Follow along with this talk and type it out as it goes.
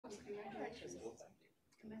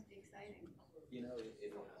It must be exciting. Is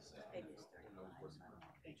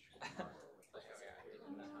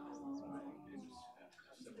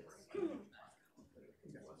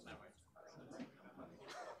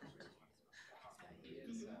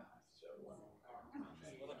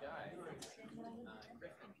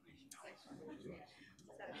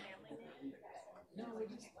that a family name?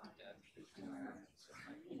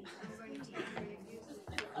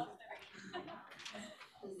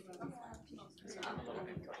 I'm going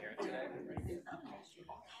to teach her to use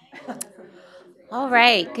it. All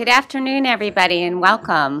right. Good afternoon, everybody, and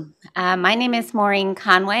welcome. My name is Maureen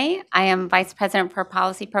Conway. I am Vice President for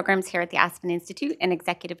Policy Programs here at the Aspen Institute and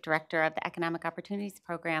Executive Director of the Economic Opportunities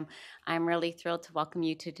Program. I'm really thrilled to welcome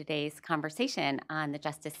you to today's conversation on the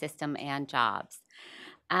justice system and jobs.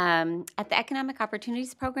 At the Economic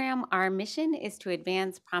Opportunities Program, our mission is to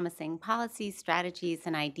advance promising policies, strategies,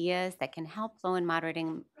 and ideas that can help low and moderate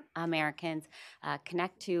Americans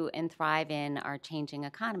connect to and thrive in our changing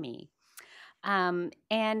economy.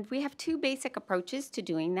 And we have two basic approaches to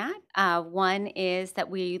doing that. One is that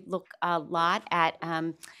we look a lot at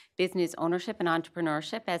business ownership and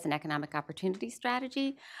entrepreneurship as an economic opportunity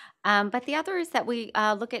strategy. But the other is that we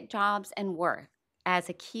look at jobs and work as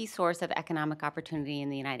a key source of economic opportunity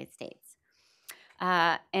in the United States.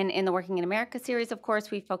 And in the Working in America series, of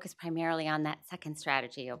course, we focus primarily on that second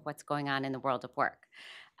strategy of what's going on in the world of work.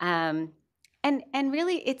 And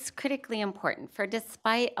really, it's critically important for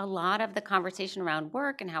despite a lot of the conversation around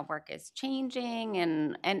work and how work is changing,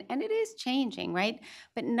 and it is changing, right?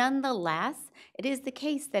 But nonetheless, it is the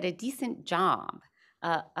case that a decent job,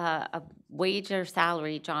 a wage or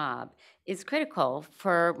salary job, is critical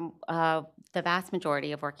for the vast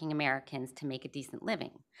majority of working Americans to make a decent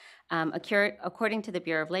living. According to the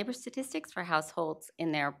Bureau of Labor Statistics, for households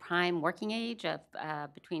in their prime working age of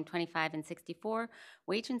between 25 and 64,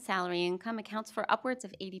 wage and salary income accounts for upwards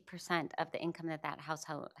of 80% of the income that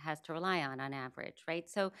household has to rely on average, right?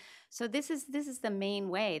 So this is the main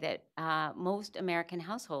way that most American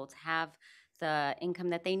households have the income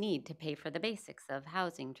that they need to pay for the basics of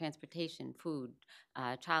housing, transportation, food,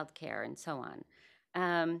 childcare, and so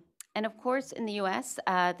on. And of course, in the U.S.,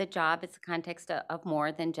 the job is the context of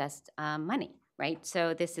more than just money, right?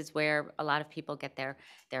 So this is where a lot of people get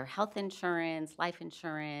their health insurance, life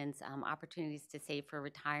insurance, opportunities to save for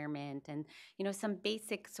retirement, and some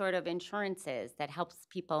basic sort of insurances that helps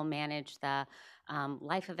people manage the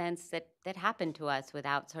life events that happen to us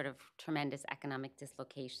without sort of tremendous economic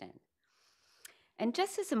dislocation. And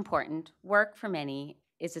just as important, work for many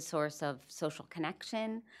is a source of social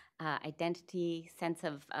connection, identity, sense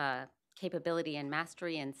of capability and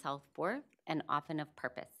mastery and self-worth, and often of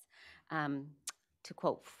purpose. To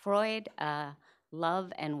quote Freud,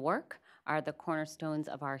 love and work are the cornerstones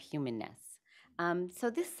of our humanness.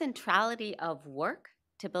 So this centrality of work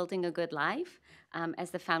to building a good life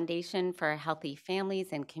as the foundation for healthy families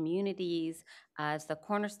and communities, as the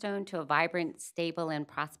cornerstone to a vibrant, stable, and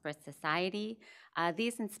prosperous society.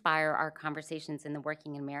 These inspire our conversations in the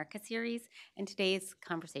Working in America series, and today's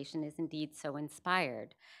conversation is indeed so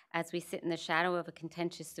inspired. As we sit in the shadow of a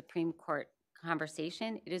contentious Supreme Court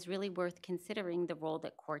conversation, it is really worth considering the role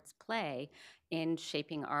that courts play in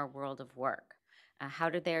shaping our world of work. How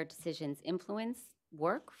do their decisions influence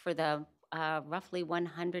work for the roughly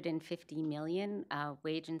 150 million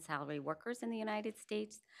wage and salary workers in the United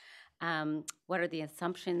States? What are the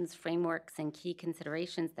assumptions, frameworks, and key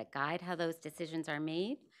considerations that guide how those decisions are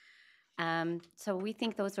made? So we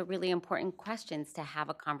think those are really important questions to have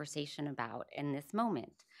a conversation about in this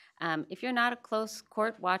moment. If you're not a close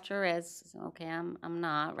court watcher, I'm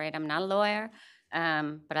not, right? I'm not a lawyer,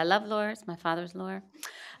 but I love lawyers. My father's a lawyer.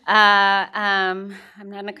 I'm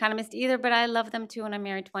not an economist either, but I love them too, and I'm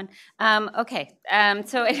married to one.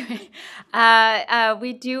 So anyway,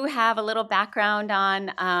 we do have a little background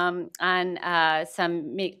on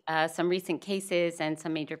some recent cases and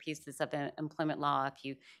some major pieces of employment law. If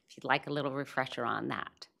you'd like a little refresher on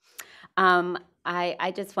that.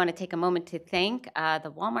 I just want to take a moment to thank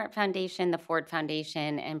the Walmart Foundation, the Ford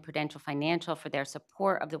Foundation, and Prudential Financial for their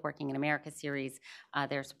support of the Working in America series.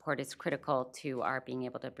 Their support is critical to our being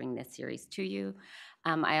able to bring this series to you.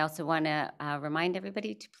 I also want to remind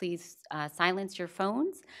everybody to please silence your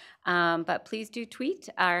phones, but please do tweet.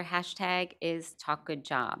 Our hashtag is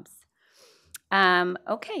TalkGoodJobs.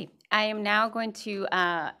 Okay, I am now going to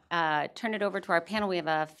turn it over to our panel. We have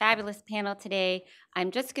a fabulous panel today. I'm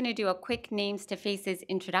just going to do a quick names to faces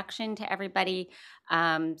introduction to everybody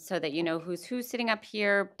so that you know who's sitting up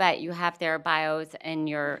here, but you have their bios in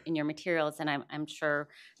your materials, and I'm sure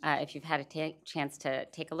if you've had a chance to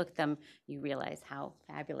take a look at them, you realize how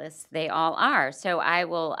fabulous they all are. So I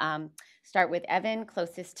will Start with Evan,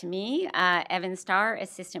 closest to me. Evan Starr,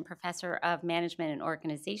 Assistant Professor of Management and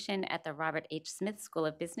Organization at the Robert H. Smith School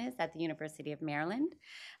of Business at the University of Maryland.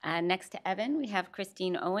 Next to Evan, we have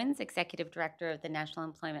Christine Owens, Executive Director of the National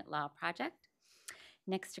Employment Law Project.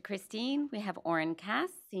 Next to Christine, we have Oren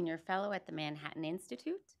Cass, Senior Fellow at the Manhattan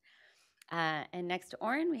Institute. And next to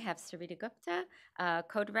Oren, we have Sarita Gupta,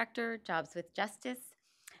 Co-Director, Jobs with Justice.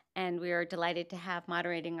 And we are delighted to have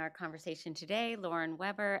moderating our conversation today, Lauren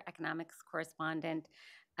Weber, economics correspondent.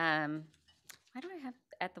 Why do I have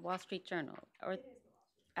at the Wall Street Journal? Or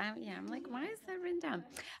yeah, I'm like, why is that written down?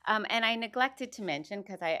 And I neglected to mention,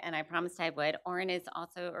 because I promised I would, Oren is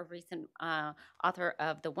also a recent author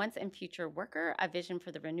of The Once and Future Worker, A Vision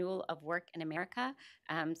for the Renewal of Work in America.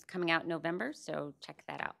 It's coming out in November, so check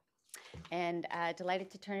that out. And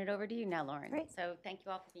delighted to turn it over to you now, Lauren. Great. So thank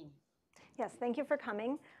you all for being here. Yes, thank you for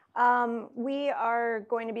coming. We are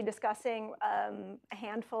going to be discussing a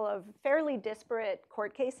handful of fairly disparate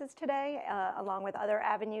court cases today, along with other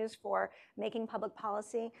avenues for making public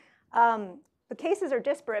policy. The cases are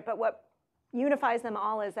disparate, but what unifies them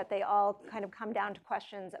all is that they all kind of come down to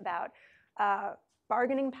questions about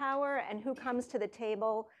bargaining power and who comes to the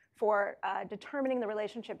table for determining the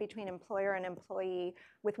relationship between employer and employee,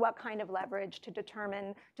 with what kind of leverage to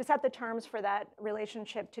set the terms for that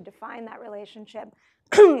relationship, to define that relationship.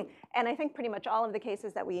 And I think pretty much all of the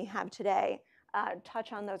cases that we have today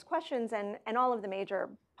touch on those questions and all of the major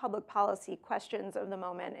public policy questions of the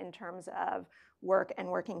moment in terms of work and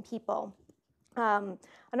working people.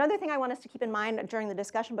 Another thing I want us to keep in mind during the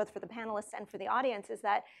discussion, both for the panelists and for the audience, is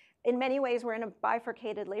that in many ways we're in a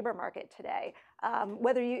bifurcated labor market today.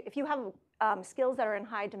 If you have skills that are in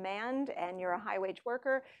high demand and you're a high-wage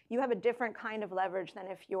worker, you have a different kind of leverage than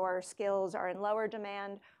if your skills are in lower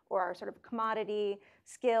demand or are sort of commodity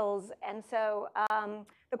skills. And so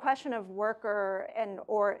the question of worker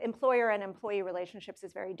or employer and employee relationships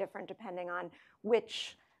is very different depending on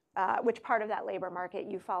which part of that labor market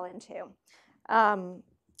you fall into.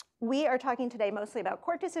 We are talking today mostly about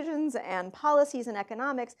court decisions and policies and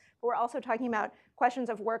economics, but we're also talking about questions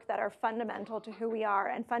of work that are fundamental to who we are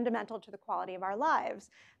and fundamental to the quality of our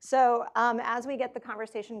lives. So as we get the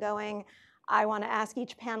conversation going, I want to ask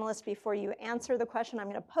each panelist, before you answer the question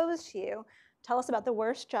I'm going to pose to you, tell us about the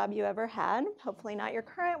worst job you ever had, hopefully not your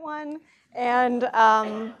current one, and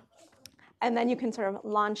then you can sort of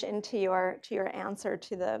launch into your answer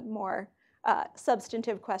to the more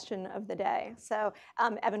substantive question of the day. So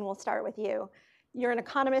Evan, we'll start with you. You're an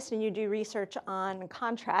economist and you do research on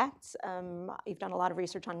contracts. You've done a lot of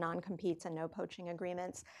research on non-competes and no poaching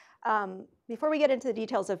agreements. Before we get into the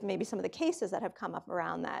details of maybe some of the cases that have come up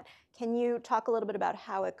around that, can you talk a little bit about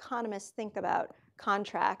how economists think about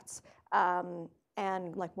contracts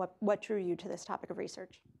and like what drew you to this topic of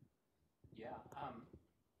research? Yeah,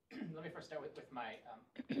 let me first start with my,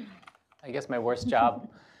 I guess my worst job.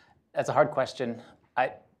 That's a hard question.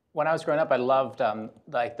 When I was growing up, I loved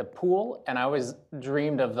like the pool, and I always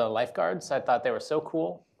dreamed of the lifeguards. I thought they were so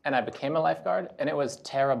cool, and I became a lifeguard, and it was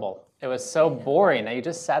terrible. It was so boring, and you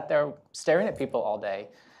just sat there staring at people all day,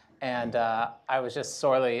 and I was just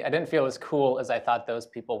I didn't feel as cool as I thought those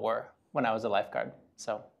people were when I was a lifeguard.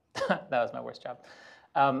 So that was my worst job.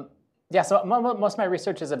 Yeah, so most of my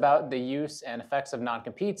research is about the use and effects of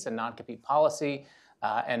non-competes and non-compete policy,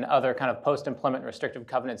 and other kind of post-employment restrictive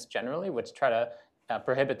covenants generally, which try to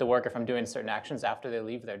prohibit the worker from doing certain actions after they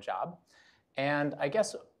leave their job. And I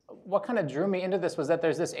guess what kind of drew me into this was that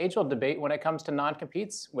there's this age-old debate when it comes to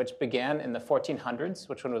non-competes, which began in the 1400s,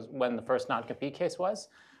 which was when the first non-compete case was,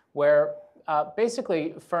 where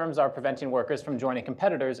basically firms are preventing workers from joining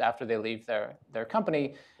competitors after they leave their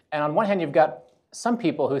company. And on one hand, you've got some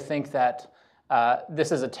people who think that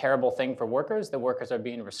this is a terrible thing for workers. The workers are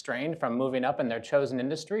being restrained from moving up in their chosen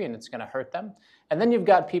industry, and it's going to hurt them. And then you've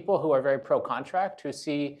got people who are very pro-contract, who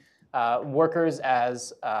see workers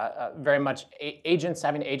as very much agents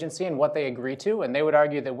having agency in what they agree to, and they would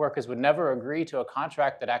argue that workers would never agree to a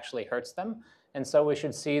contract that actually hurts them. And so we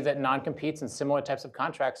should see that non-competes and similar types of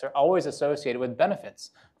contracts are always associated with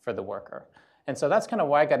benefits for the worker. And so that's kind of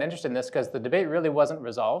why I got interested in this, because the debate really wasn't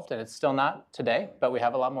resolved, and it's still not today, but we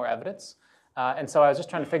have a lot more evidence. And so I was just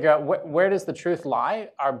trying to figure out where does the truth lie?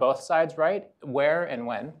 Are both sides right? Where and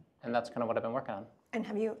when? And that's kind of what I've been working on. And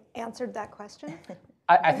have you answered that question?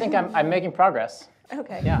 I think I'm making progress.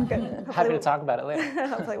 Okay, Yeah. good. Happy to talk about it later.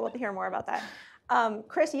 Hopefully we'll hear more about that.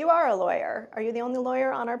 Chris, you are a lawyer. Are you the only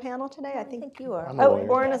lawyer on our panel today? I think you are.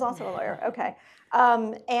 Oren is also a lawyer. Okay.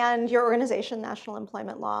 And your organization, National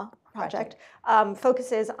Employment Law Project,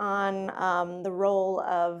 focuses on the role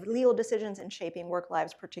of legal decisions in shaping work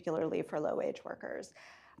lives, particularly for low-wage workers.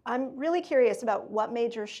 I'm really curious about what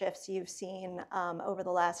major shifts you've seen over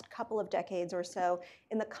the last couple of decades or so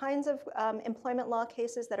in the kinds of employment law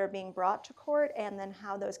cases that are being brought to court, and then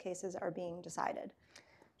how those cases are being decided.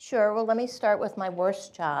 Sure. Well, let me start with my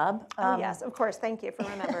worst job. Oh, yes, of course. Thank you for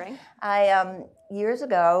remembering. I, years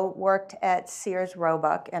ago, worked at Sears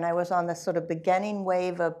Roebuck, and I was on the sort of beginning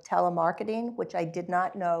wave of telemarketing, which I did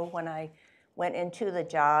not know when I went into the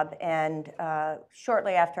job. And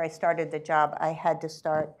shortly after I started the job, I had to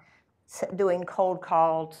start doing cold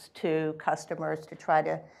calls to customers to try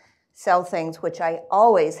to sell things, which I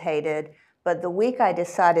always hated. But the week I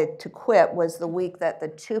decided to quit was the week that the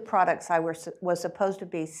two products I was supposed to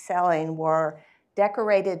be selling were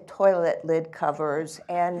decorated toilet lid covers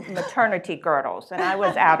and maternity girdles, and I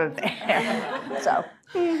was out of there.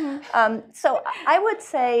 So I would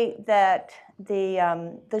say that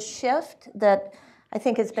the shift that I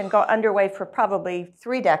think has been underway for probably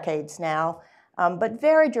 3 decades now, but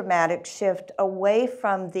very dramatic shift away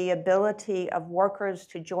from the ability of workers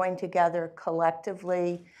to join together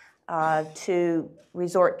collectively, to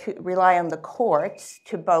rely on the courts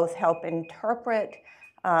to both help interpret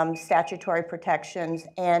statutory protections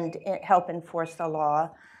and help enforce the law,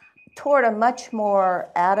 toward a much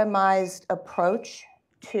more atomized approach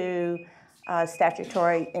to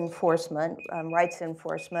statutory enforcement, rights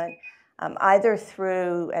enforcement, either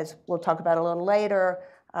through, as we'll talk about a little later,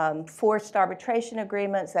 forced arbitration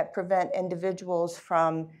agreements that prevent individuals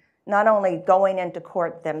from not only going into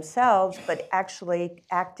court themselves, but actually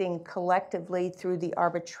acting collectively through the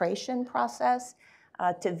arbitration process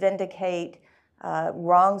to vindicate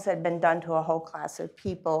wrongs that have been done to a whole class of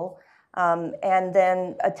people, and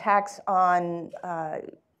then attacks on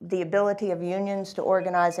the ability of unions to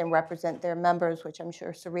organize and represent their members, which I'm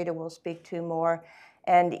sure Sarita will speak to more,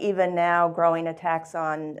 and even now growing attacks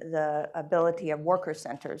on the ability of worker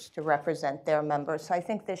centers to represent their members. So I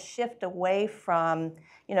think this shift away from,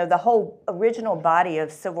 the whole original body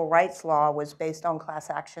of civil rights law was based on class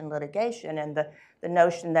action litigation, and the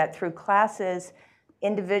notion that through classes,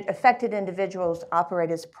 affected individuals operate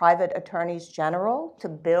as private attorneys general to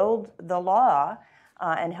build the law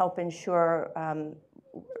and help ensure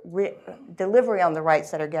delivery on the rights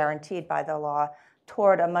that are guaranteed by the law,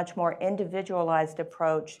 toward a much more individualized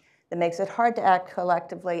approach that makes it hard to act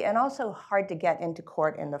collectively and also hard to get into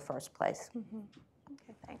court in the first place.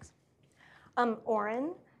 Okay, thanks.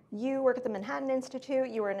 Oren, you work at the Manhattan Institute.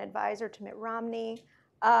 You were an advisor to Mitt Romney.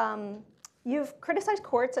 You've criticized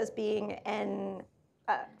courts as being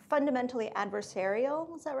fundamentally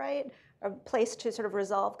adversarial, is that right? A place to sort of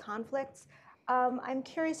resolve conflicts. I'm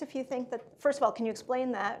curious if you think that, first of all, can you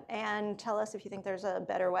explain that and tell us if you think there's a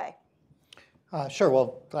better way? Sure.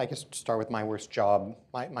 Well, I guess to start with my worst job.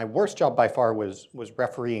 My worst job by far was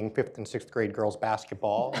refereeing 5th and 6th grade girls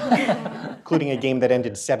basketball, including a game that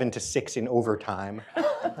ended 7-6 in overtime.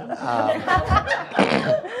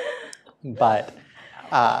 But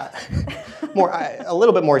a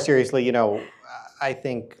little bit more seriously, I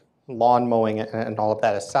think lawn mowing and all of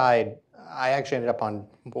that aside, I actually ended up on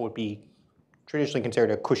what would be traditionally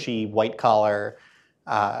considered a cushy white collar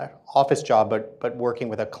office job, but working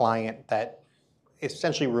with a client that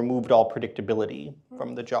essentially removed all predictability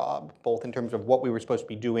from the job, both in terms of what we were supposed to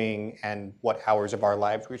be doing and what hours of our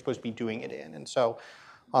lives we were supposed to be doing it in. And so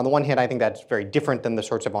on the one hand, I think that's very different than the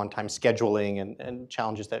sorts of on-time scheduling and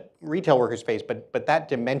challenges that retail workers face, but that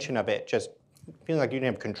dimension of it, just feeling like you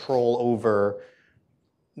didn't have control over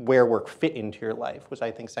where work fit into your life, was,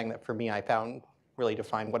 I think, something that for me I found really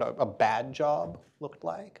defined what a bad job looked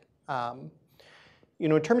like.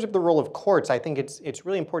 In terms of the role of courts, I think it's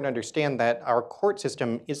really important to understand that our court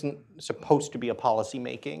system isn't supposed to be a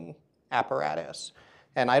policy-making apparatus.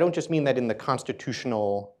 And I don't just mean that in the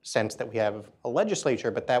constitutional sense that we have a legislature,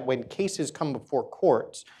 but that when cases come before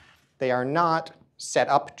courts, they are not set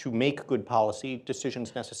up to make good policy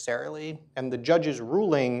decisions necessarily, and the judge's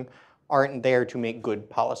ruling aren't there to make good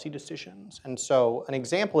policy decisions. And so an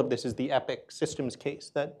example of this is the Epic Systems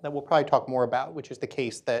case that we'll probably talk more about, which is the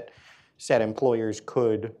case that said employers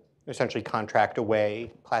could essentially contract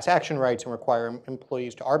away class action rights and require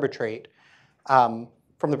employees to arbitrate.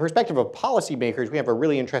 From the perspective of policymakers, we have a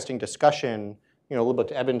really interesting discussion, a little bit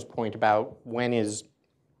to Evan's point about when is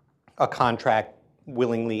a contract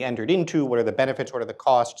willingly entered into, what are the benefits, what are the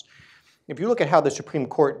costs. If you look at how the Supreme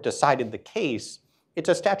Court decided the case, it's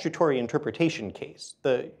a statutory interpretation case.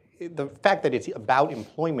 The fact that it's about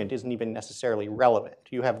employment isn't even necessarily relevant.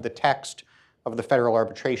 You have the text of the Federal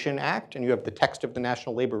Arbitration Act, and you have the text of the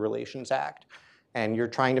National Labor Relations Act. And you're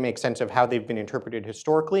trying to make sense of how they've been interpreted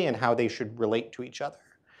historically and how they should relate to each other.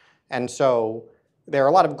 And so there are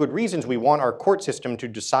a lot of good reasons we want our court system to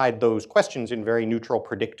decide those questions in very neutral,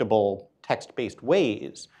 predictable, text-based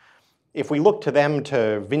ways. If we look to them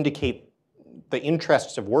to vindicate the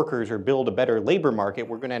interests of workers or build a better labor market,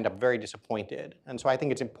 we're going to end up very disappointed. And so I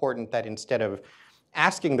think it's important that instead of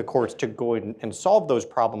asking the courts to go in and solve those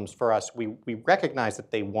problems for us, we recognize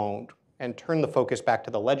that they won't, and turn the focus back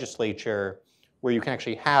to the legislature, where you can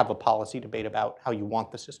actually have a policy debate about how you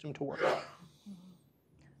want the system to work.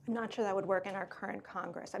 I'm not sure that would work in our current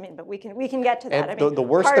Congress. I mean, but we can get to that. I mean, The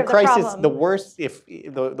worse part the of crisis, problem-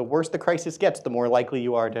 the worse the crisis gets, the more likely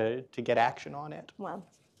you are to get action on it. Well,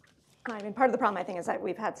 I mean, part of the problem, I think, is that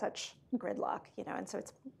we've had such gridlock, and so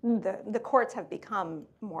it's the courts have become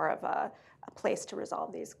more of a place to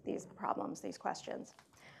resolve these problems, these questions.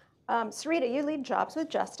 Sarita, you lead Jobs with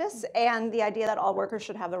Justice, and the idea that all workers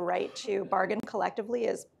should have the right to bargain collectively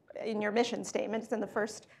is in your mission statement. It's in the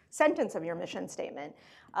first sentence of your mission statement.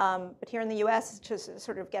 But here in the US, to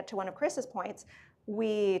sort of get to one of Chris's points,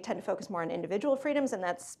 we tend to focus more on individual freedoms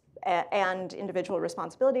and individual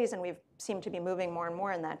responsibilities, and we seem to be moving more and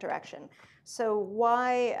more in that direction. So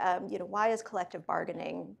why is collective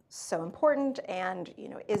bargaining so important, and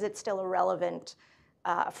is it still a relevant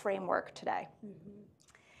framework today?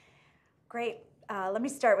 Great. Let me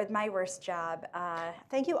start with my worst job.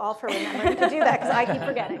 Thank you all for remembering to do that, because I keep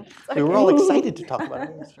forgetting. We were all excited to talk about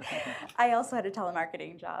it. I also had a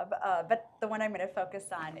telemarketing job, but the one I'm going to focus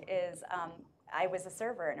on is I was a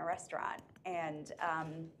server in a restaurant, and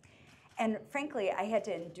frankly, I had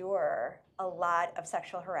to endure a lot of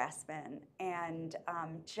sexual harassment and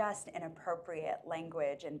just inappropriate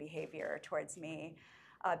language and behavior towards me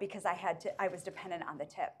because I was dependent on the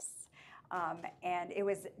tips. And it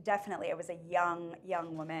was definitely, I was a young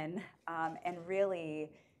woman and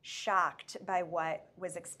really shocked by what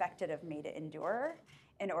was expected of me to endure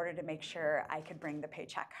in order to make sure I could bring the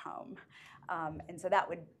paycheck home. And so that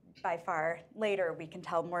would, by far, later we can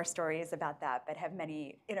tell more stories about that, but have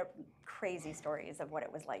many crazy stories of what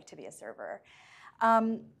it was like to be a server.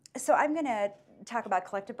 So I'm going to talk about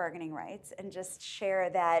collective bargaining rights and just share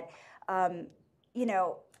that,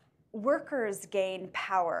 workers gain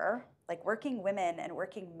power, like working women and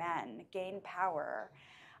working men gain power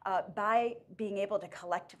by being able to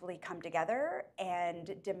collectively come together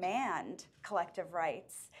and demand collective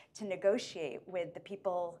rights to negotiate with the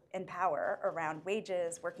people in power around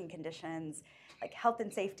wages, working conditions, like health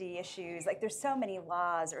and safety issues. Like there's so many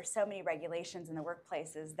laws or so many regulations in the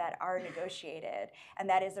workplaces that are negotiated, and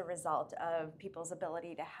that is a result of people's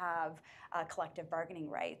ability to have collective bargaining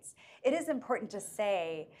rights. It is important to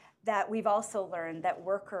say that we've also learned that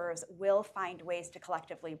workers will find ways to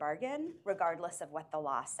collectively bargain regardless of what the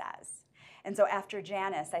law says. And so after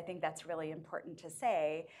Janus, I think that's really important to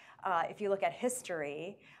say. If you look at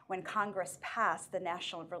history, when Congress passed the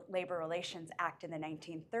National Labor Relations Act in the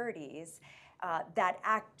 1930s, that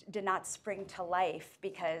act did not spring to life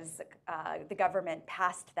because the government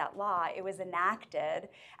passed that law. It was enacted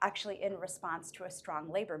actually in response to a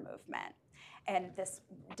strong labor movement. And this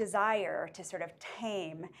desire to sort of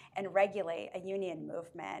tame and regulate a union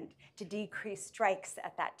movement, to decrease strikes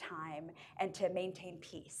at that time, and to maintain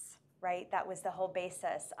peace, right? That was the whole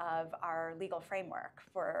basis of our legal framework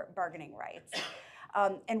for bargaining rights.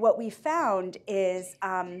 And what we found is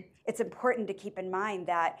it's important to keep in mind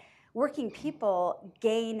that working people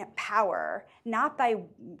gain power not by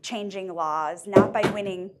changing laws, not by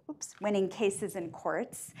winning cases in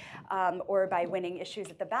courts, or by winning issues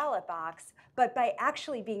at the ballot box, but by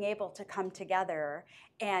actually being able to come together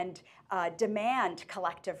and demand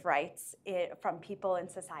collective rights from people in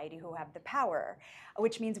society who have the power,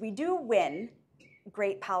 which means we do win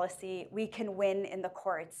great policy, we can win in the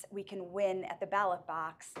courts, we can win at the ballot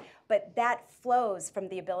box, but that flows from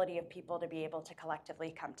the ability of people to be able to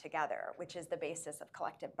collectively come together, which is the basis of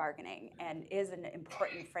collective bargaining and is an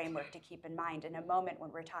important framework to keep in mind in a moment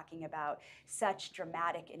when we're talking about such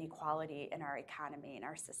dramatic inequality in our economy and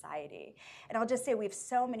our society. And I'll just say we have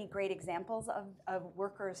so many great examples of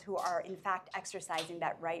workers who are in fact exercising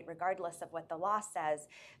that right regardless of what the law says.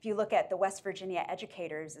 If you look at the West Virginia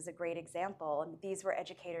educators is a great example. And these were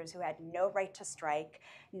educators who had no right to strike,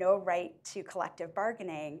 no right to collective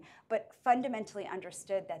bargaining, but fundamentally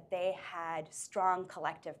understood that they had strong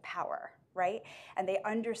collective power, right? And they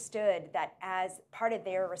understood that as part of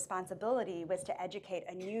their responsibility was to educate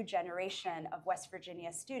a new generation of West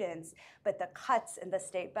Virginia students, but the cuts in the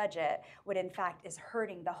state budget would in fact is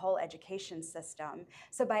hurting the whole education system.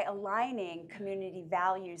 So by aligning community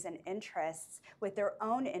values and interests with their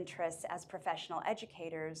own interests as professional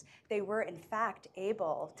educators, they were in fact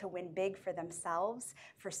able to win big for themselves,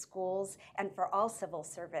 for schools, and for all civil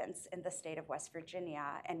servants in the state of West Virginia.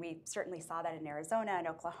 And we certainly saw that in Arizona and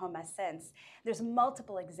Oklahoma since. There's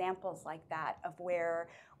multiple examples like that of where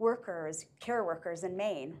workers, care workers in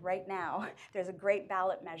Maine right now, there's a great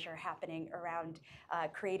ballot measure happening around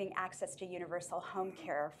creating access to universal home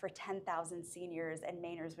care for 10,000 seniors and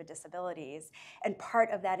Mainers with disabilities. And part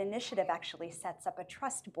of that initiative actually sets up a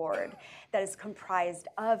trust board that is comprised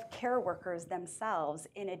of care workers themselves,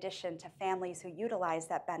 in addition to families who utilize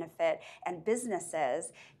that benefit and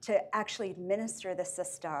businesses to actually administer the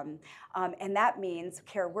system. And that means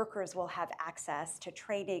care workers will have access to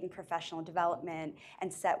training, professional development,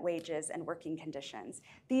 and set wages and working conditions.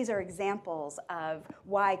 These are examples of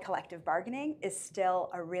why collective bargaining is still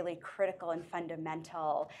a really critical and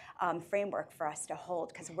fundamental framework for us to hold,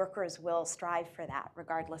 because workers will strive for that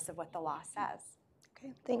regardless of what the law says.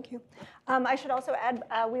 Okay, thank you. I should also add,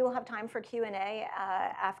 we will have time for Q&A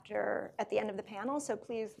at the end of the panel, so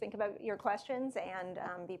please think about your questions and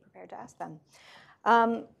be prepared to ask them.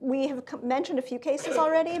 We have mentioned a few cases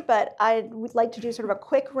already, but I would like to do sort of a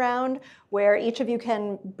quick round where each of you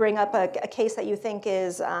can bring up a case that you think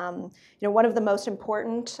is one of the most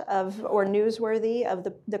important or newsworthy of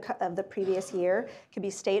the previous year. It could be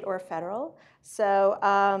state or federal. So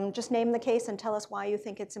just name the case and tell us why you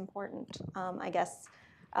think it's important. I guess,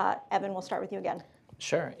 Evan, we'll start with you again.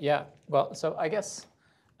 Sure, yeah. Well, so I guess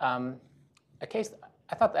a case,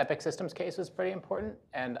 I thought the Epic Systems case was pretty important,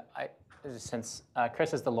 and since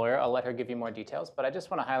Chris is the lawyer, I'll let her give you more details, but I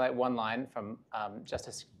just want to highlight one line from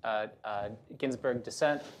Justice Ginsburg's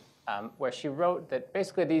dissent, where she wrote that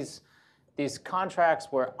basically these contracts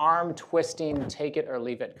were arm-twisting,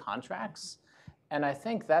 take-it-or-leave-it contracts. And I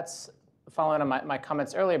think that's following on my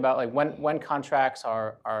comments earlier about like when contracts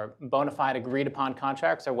are bona fide, agreed-upon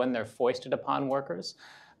contracts, or when they're foisted upon workers.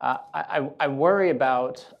 I worry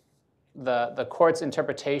about the court's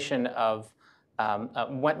interpretation of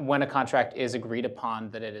when a contract is agreed upon,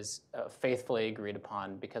 that it is faithfully agreed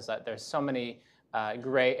upon, because there's so many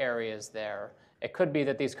gray areas there. It could be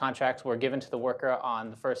that these contracts were given to the worker on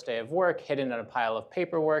the first day of work, hidden in a pile of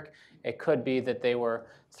paperwork. It could be that they were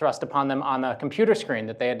thrust upon them on a computer screen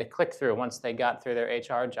that they had to click through once they got through their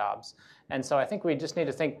HR jobs. And so I think we just need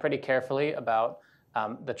to think pretty carefully about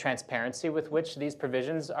the transparency with which these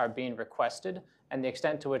provisions are being requested and the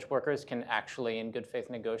extent to which workers can actually in good faith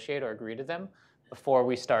negotiate or agree to them before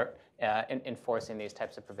we start enforcing these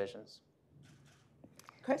types of provisions.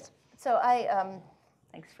 Chris? So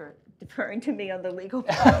thanks for deferring to me on the legal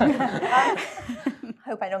part.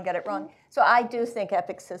 Hope I don't get it wrong. So I do think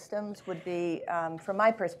Epic Systems would be, from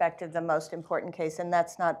my perspective, the most important case, and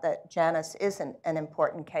that's not that Janus isn't an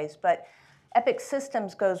important case, but Epic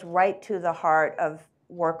Systems goes right to the heart of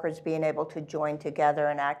workers being able to join together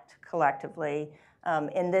and act collectively.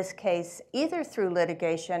 In this case, either through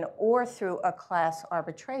litigation or through a class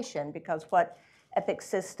arbitration, because what Epic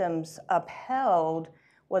Systems upheld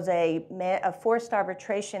was a forced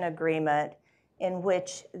arbitration agreement in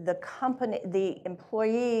which the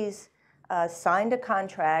employees signed a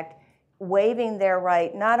contract waiving their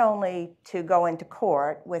right not only to go into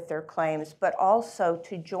court with their claims, but also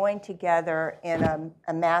to join together in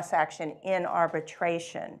a mass action in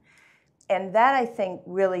arbitration. And that, I think,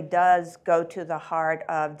 really does go to the heart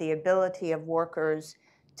of the ability of workers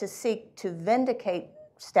to seek to vindicate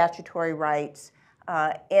statutory rights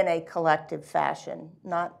in a collective fashion,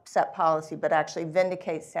 not set policy, but actually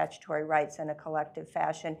vindicate statutory rights in a collective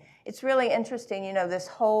fashion. It's really interesting, this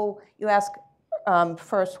whole, you ask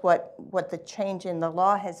first what the change in the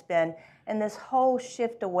law has been, and this whole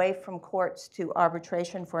shift away from courts to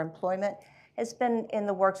arbitration for employment has been in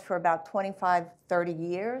the works for about 25, 30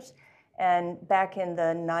 years. And back in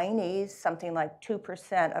the 90s, something like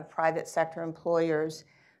 2% of private sector employers,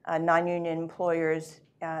 non-union employers,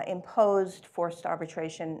 imposed forced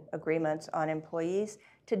arbitration agreements on employees.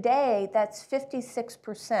 Today, that's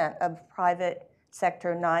 56% of private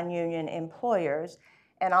sector non-union employers.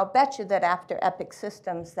 And I'll bet you that after Epic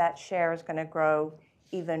Systems, that share is going to grow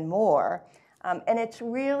even more. And it's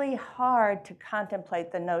really hard to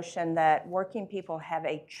contemplate the notion that working people have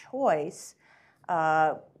a choice,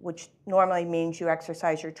 which normally means you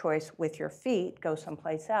exercise your choice with your feet, go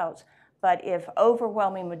someplace else. But if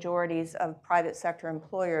overwhelming majorities of private sector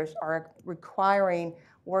employers are requiring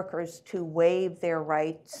workers to waive their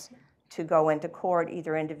rights to go into court,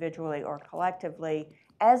 either individually or collectively.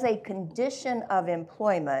 As a condition of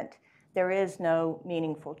employment, there is no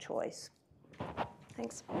meaningful choice.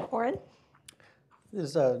 Thanks. Oren?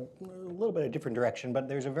 There's a little bit of different direction, but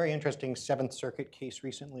there's a very interesting Seventh Circuit case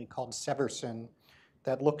recently called Severson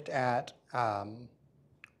that looked at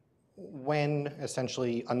when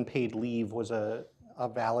essentially unpaid leave was a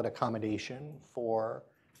valid accommodation for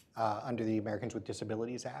under the Americans with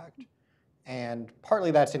Disabilities Act. And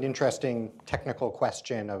partly that's an interesting technical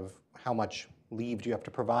question of how much leave do you have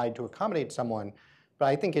to provide to accommodate someone. But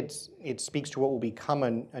I think it speaks to what will become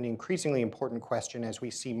an increasingly important question as we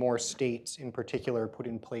see more states in particular put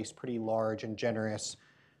in place pretty large and generous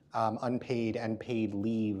unpaid and paid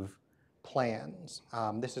leave plans.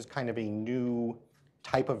 This is kind of a new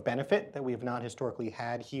type of benefit that we have not historically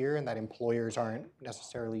had here and that employers aren't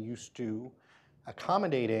necessarily used to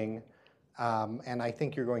accommodating. And I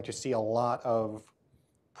think you're going to see a lot of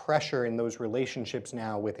pressure in those relationships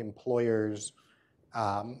now with employers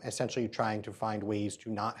essentially trying to find ways to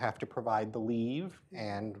not have to provide the leave,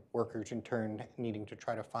 and workers in turn needing to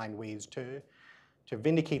try to find ways to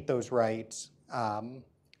vindicate those rights. And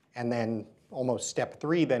then almost step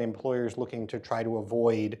three, then employers looking to try to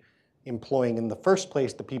avoid employing in the first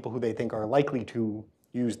place the people who they think are likely to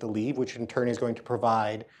use the leave, which in turn is going to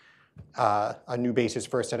provide a new basis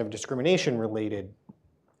for a set of discrimination-related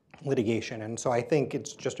litigation. And so I think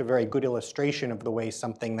it's just a very good illustration of the way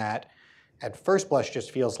something that at first blush just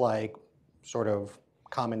feels like sort of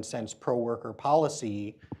common sense pro-worker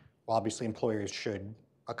policy, well, obviously employers should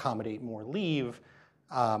accommodate more leave,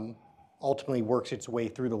 ultimately works its way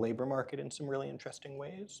through the labor market in some really interesting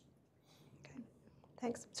ways. Okay.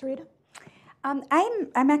 Thanks. Sarita?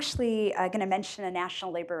 I'm actually going to mention a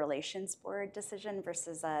National Labor Relations Board decision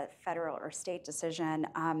versus a federal or state decision.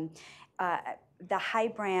 The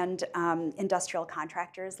Highbrand Industrial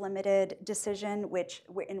Contractors Limited decision,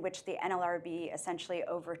 in which the NLRB essentially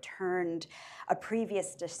overturned a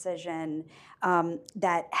previous decision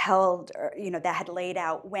that held, that had laid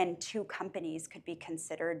out when two companies could be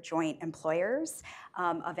considered joint employers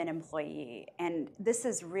of an employee. And this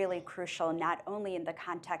is really crucial, not only in the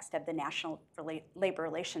context of the National Labor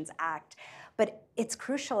Relations Act, but it's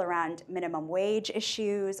crucial around minimum wage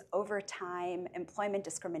issues, overtime, employment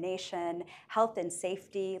discrimination, health and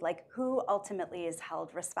safety, like who ultimately is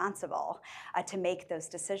held responsible to make those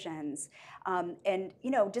decisions. And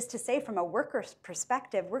just to say from a worker's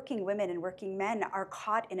perspective, working women and working men are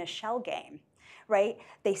caught in a shell game, right?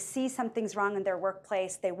 They see something's wrong in their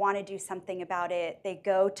workplace, they want to do something about it, they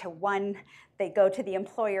go to the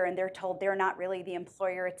employer and they're told they're not really the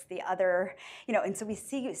employer, it's the other, and so we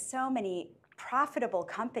see so many profitable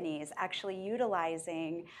companies actually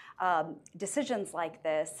utilizing decisions like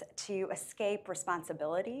this to escape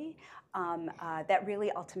responsibility that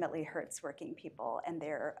really ultimately hurts working people and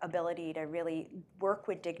their ability to really work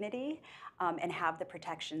with dignity and have the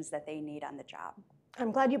protections that they need on the job.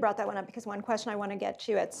 I'm glad you brought that one up, because one question I want to get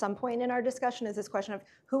to at some point in our discussion is this question of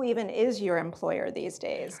who even is your employer these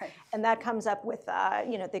days. Right. And that comes up with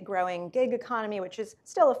the growing gig economy, which is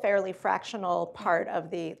still a fairly fractional part of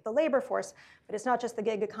the labor force. But it's not just the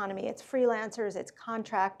gig economy, it's freelancers, it's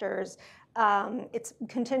contractors, it's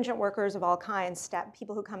contingent workers of all kinds,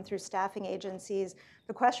 people who come through staffing agencies.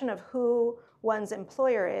 The question of who one's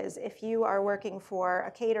employer is, if you are working for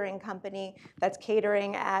a catering company that's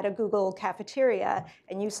catering at a Google cafeteria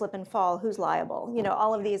and you slip and fall, who's liable?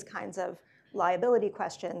 All of these kinds of liability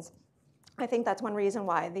questions. I think that's one reason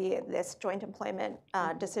why this joint employment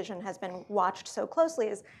decision has been watched so closely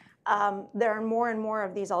is there are more and more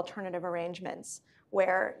of these alternative arrangements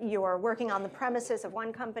where you're working on the premises of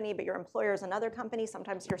one company, but your employer is another company.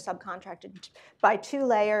 Sometimes you're subcontracted by two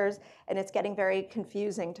layers, and it's getting very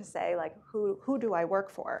confusing to say, like, who do I work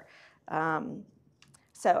for? And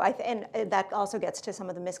that also gets to some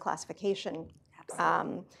of the misclassification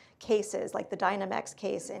cases, like the Dynamex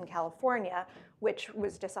case in California, which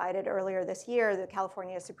was decided earlier this year. The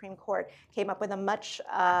California Supreme Court came up with a much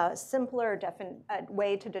simpler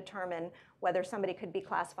way to determine whether somebody could be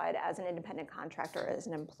classified as an independent contractor or as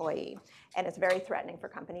an employee. And it's very threatening for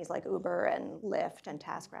companies like Uber and Lyft and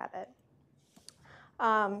TaskRabbit.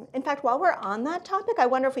 In fact, while we're on that topic, I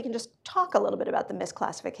wonder if we can just talk a little bit about the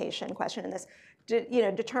misclassification question and this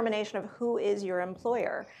determination of who is your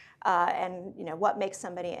employer and what makes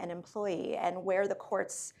somebody an employee, and where the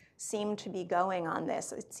courts seem to be going on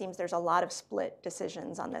this. It seems there's a lot of split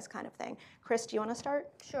decisions on this kind of thing. Chris, do you want to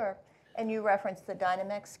start? Sure. And you referenced the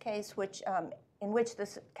Dynamex case, in which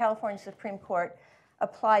the California Supreme Court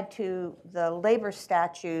applied to the labor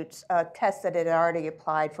statutes a test that it had already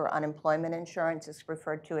applied for unemployment insurance. It's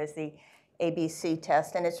referred to as the ABC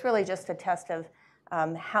test, and it's really just a test of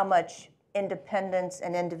how much independence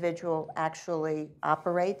an individual actually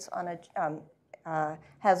operates on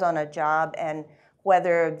has on a job, and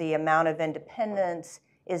whether the amount of independence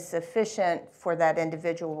is sufficient for that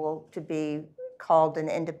individual to be called an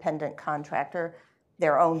independent contractor,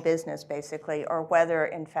 their own business basically, or whether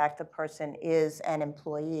in fact the person is an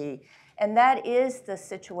employee. And that is the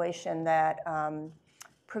situation that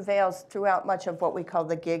prevails throughout much of what we call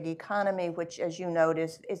the gig economy, which, as you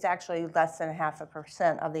notice, is actually less than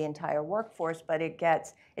 0.5% of the entire workforce, but it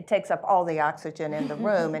takes up all the oxygen in the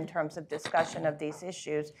room in terms of discussion of these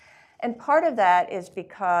issues. And part of that is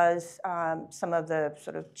because some of the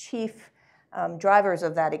sort of chief drivers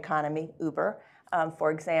of that economy, Uber,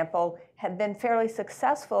 for example, have been fairly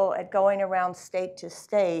successful at going around state to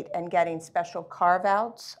state and getting special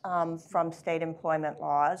carve-outs from state employment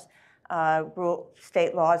laws.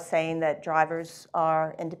 State laws saying that drivers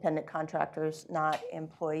are independent contractors, not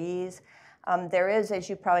employees. There is, as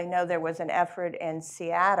you probably know, there was an effort in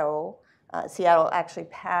Seattle. Seattle actually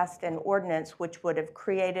passed an ordinance which would have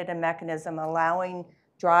created a mechanism allowing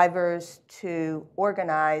drivers to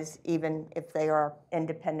organize even if they are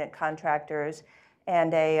independent contractors,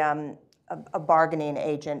 and a bargaining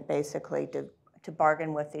agent basically to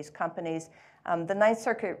bargain with these companies. The Ninth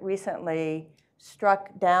Circuit recently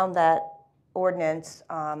struck down that ordinance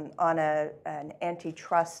on an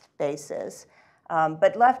antitrust basis,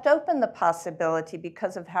 but left open the possibility,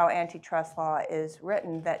 because of how antitrust law is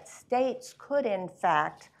written, that states could in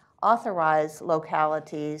fact authorize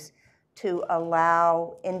localities to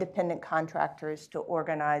allow independent contractors to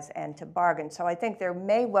organize and to bargain. So I think there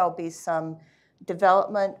may well be some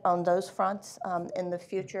development on those fronts in the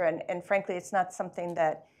future, and frankly, it's not something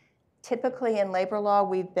that typically in labor law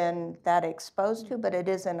we've been that exposed to, but it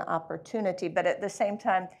is an opportunity. But at the same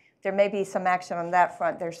time, there may be some action on that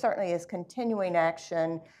front. There certainly is continuing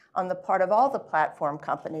action on the part of all the platform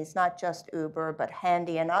companies, not just Uber, but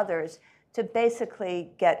Handy and others, to basically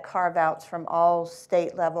get carve-outs from all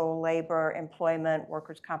state-level labor, employment,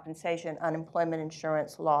 workers' compensation, unemployment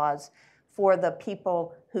insurance laws for the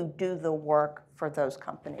people who do the work for those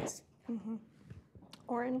companies. Mm-hmm.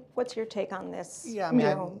 Oren, what's your take on this? Yeah, I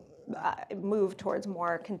mean, move towards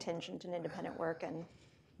more contingent and independent work? And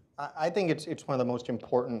I think it's one of the most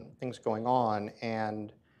important things going on,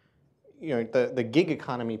 and the gig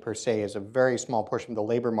economy per se is a very small portion of the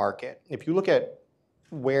labor market. If you look at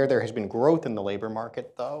where there has been growth in the labor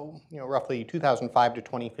market, though, roughly 2005 to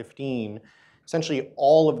 2015, essentially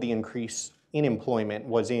all of the increase in employment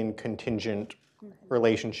was in contingent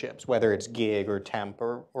relationships, whether it's gig or temp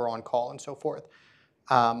or on call and so forth.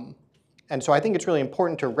 And so I think it's really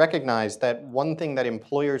important to recognize that one thing that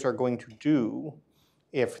employers are going to do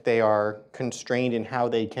if they are constrained in how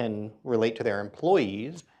they can relate to their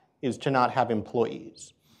employees is to not have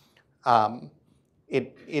employees.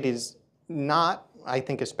 It is not, I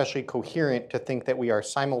think, especially coherent to think that we are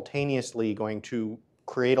simultaneously going to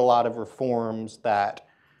create a lot of reforms that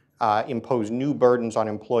impose new burdens on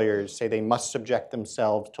employers, say they must subject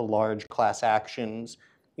themselves to large class actions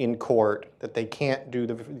in court, that they can't do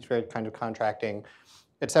these very kind of contracting,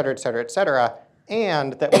 et cetera, et cetera, et cetera,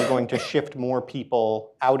 and that we're going to shift more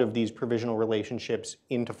people out of these provisional relationships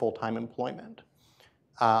into full-time employment.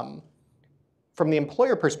 From the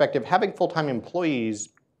employer perspective, having full-time employees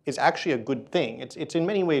is actually a good thing. It's in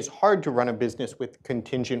many ways hard to run a business with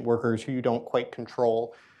contingent workers who you don't quite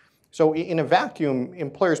control. So in a vacuum,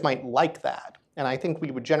 employers might like that. And I think we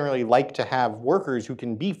would generally like to have workers who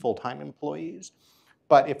can be full-time employees.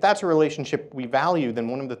 But if that's a relationship we value, then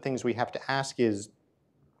one of the things we have to ask is,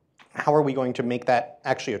 how are we going to make that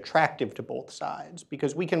actually attractive to both sides?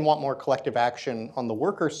 Because we can want more collective action on the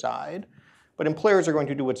worker side, but employers are going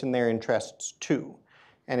to do what's in their interests too.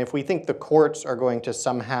 And if we think the courts are going to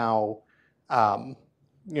somehow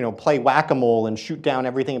play whack-a-mole and shoot down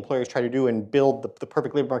everything employers try to do and build the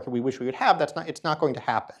perfect labor market we wish we would have, it's not going to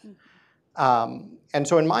happen. And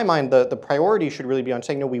so in my mind, the priority should really be on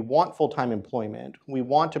saying, no, we want full-time employment. We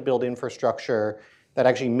want to build infrastructure that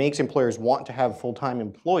actually makes employers want to have full-time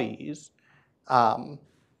employees. And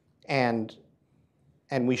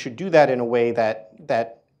we should do that in a way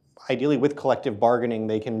that ideally with collective bargaining,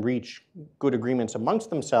 they can reach good agreements amongst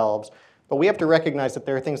themselves. But we have to recognize that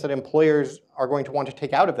there are things that employers are going to want to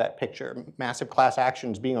take out of that picture, massive class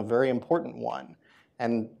actions being a very important one.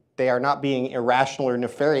 And they are not being irrational or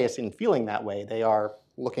nefarious in feeling that way. They are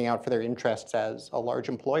looking out for their interests as a large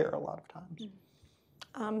employer a lot of times.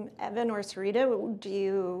 Evan or Sarita,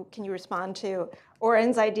 can you respond to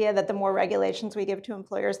Oren's idea that the more regulations we give to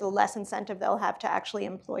employers, the less incentive they'll have to actually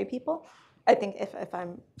employ people? I think if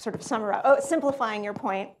I'm sort of simplifying your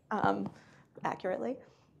point, accurately.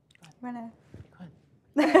 I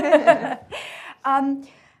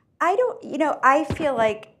don't, I feel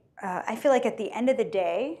like at the end of the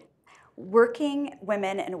day, working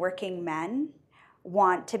women and working men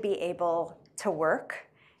want to be able to work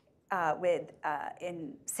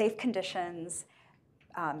in safe conditions,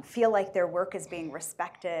 feel like their work is being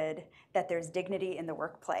respected, that there's dignity in the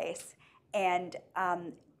workplace, and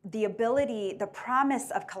the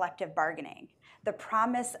promise of collective bargaining, the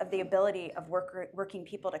promise of the ability of working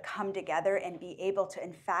people to come together and be able to,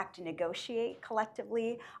 in fact, negotiate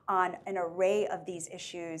collectively on an array of these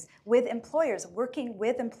issues with employers, working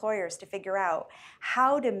with employers to figure out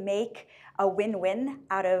how to make a win-win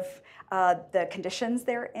out of the conditions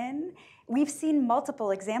they're in. We've seen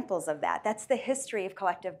multiple examples of that. That's the history of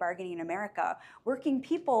collective bargaining in America. Working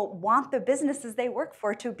people want the businesses they work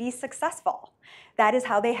for to be successful. That is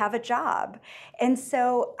how they have a job. And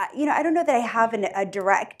so, I don't know that I have a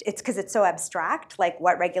direct, it's because it's so abstract, like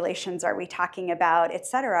what regulations are we talking about, et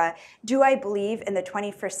cetera. Do I believe in the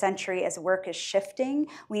 21st century as work is shifting,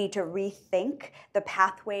 we need to rethink the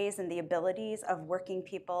pathways and the abilities of working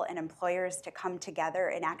people and employers to come together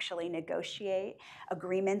and actually negotiate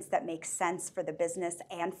agreements that make sense for the business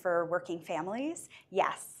and for working families?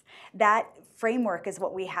 Yes. That framework is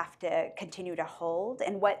what we have to continue to hold,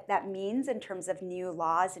 and what that means in terms of new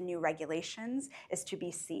laws and new regulations is to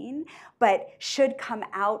be seen, but should come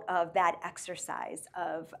out of that exercise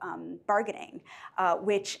of bargaining,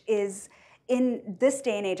 which is, in this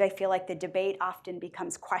day and age, I feel like the debate often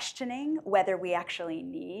becomes questioning whether we actually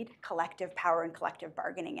need collective power and collective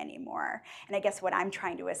bargaining anymore. And I guess what I'm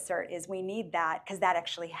trying to assert is we need that because that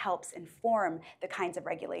actually helps inform the kinds of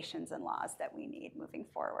regulations and laws that we need moving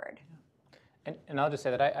forward. And I'll just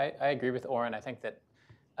say that I agree with Oren. I think that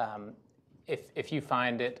if you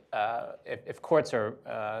find it, if courts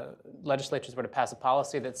or legislatures were to pass a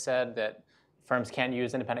policy that said that firms can't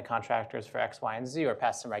use independent contractors for X, Y, and Z, or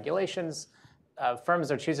pass some regulations,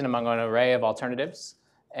 firms are choosing among an array of alternatives,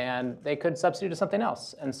 and they could substitute to something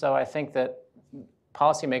else. And so I think that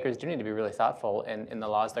policymakers do need to be really thoughtful in the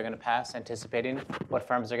laws they're going to pass, anticipating what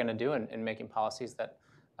firms are going to do and making policies that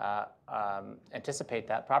anticipate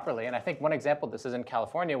that properly. And I think one example of this is in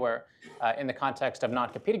California, where in the context of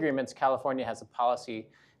non-compete agreements, California has a policy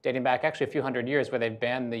dating back actually a few hundred years where they've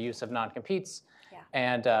banned the use of non-competes.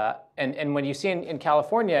 Yeah. And when you see in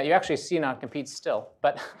California, you actually see non-competes still.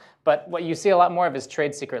 But what you see a lot more of is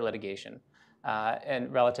trade secret litigation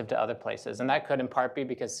and relative to other places. And that could in part be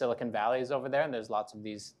because Silicon Valley is over there and there's lots of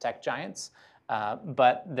these tech giants.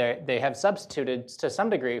 But they have substituted to some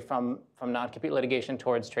degree from non-compete litigation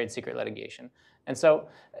towards trade secret litigation. And so,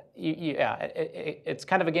 it's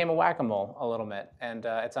kind of a game of whack-a-mole a little bit, and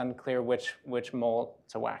it's unclear which mole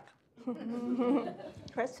to whack.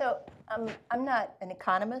 Chris? So I'm not an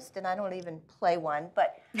economist, and I don't even play one,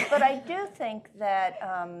 but I do think that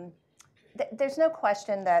there's no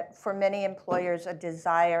question that for many employers, a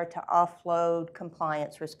desire to offload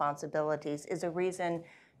compliance responsibilities is a reason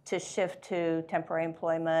to shift to temporary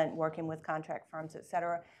employment, working with contract firms, et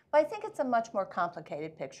cetera. But I think it's a much more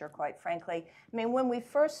complicated picture, quite frankly. I mean, when we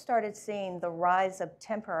first started seeing the rise of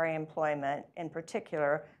temporary employment in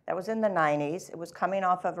particular, that was in the 90s. It was coming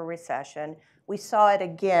off of a recession. We saw it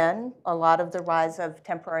again. A lot of the rise of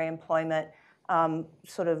temporary employment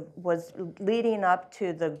sort of was leading up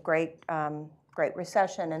to the Great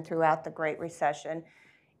Recession and throughout the Great Recession.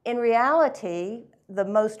 In reality, the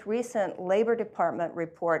most recent Labor Department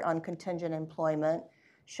report on contingent employment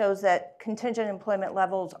shows that contingent employment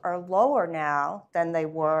levels are lower now than they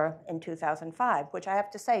were in 2005, which I have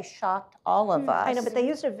to say shocked all of us. I know, but they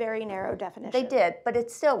used a very narrow definition. They did, but it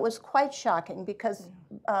still was quite shocking because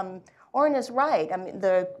Oren is right. I mean,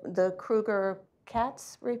 the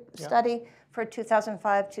Kruger-Katz study for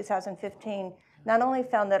 2005, 2015 not only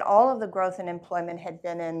found that all of the growth in employment had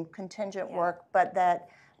been in contingent work, but that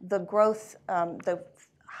the growth, the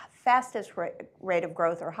fastest rate of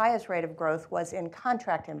growth or highest rate of growth was in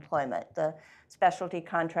contract employment, the specialty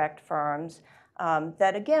contract firms,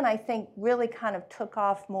 that again, I think really kind of took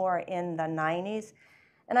off more in the 90s.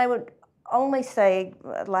 And I would only say,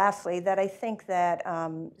 lastly, that I think that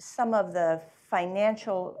some of the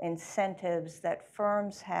financial incentives that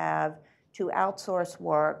firms have to outsource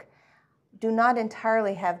work do not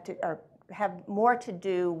entirely have more to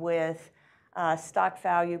do with stock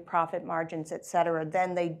value, profit margins, et cetera,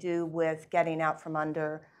 than they do with getting out from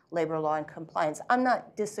under labor law and compliance. I'm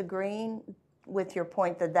not disagreeing with your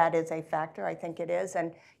point that that is a factor. I think it is.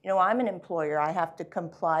 And I'm an employer. I have to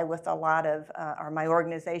comply with a lot of, or my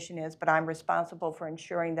organization is, but I'm responsible for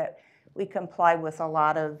ensuring that We comply with a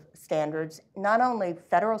lot of standards, not only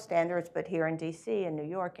federal standards, but here in DC and New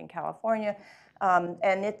York and California.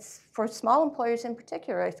 And it's, for small employers in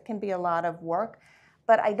particular, it can be a lot of work.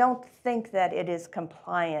 But I don't think that it is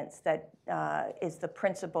compliance that is the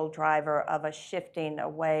principal driver of a shifting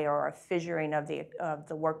away or a fissuring of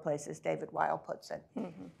the workplace, as David Weil puts it.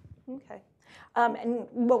 Mm-hmm. Okay. And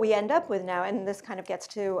what we end up with now, and this kind of gets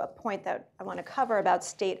to a point that I want to cover about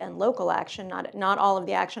state and local action. Not all of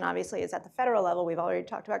the action, obviously, is at the federal level. We've already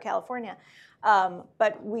talked about California.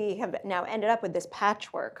 But we have now ended up with this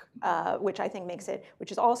patchwork, which I think makes it,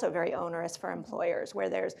 which is also very onerous for employers, where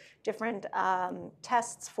there's different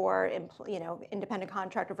tests for independent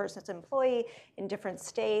contractor versus employee in different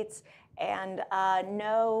states, and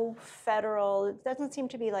no federal. It doesn't seem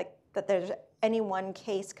to be like that. There's any one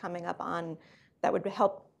case coming up on that would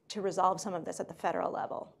help to resolve some of this at the federal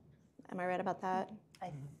level. Am I right about that?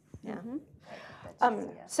 Yeah.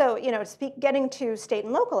 So, getting to state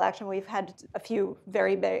and local action, we've had a few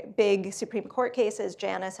very big Supreme Court cases,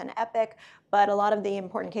 Janus and Epic, but a lot of the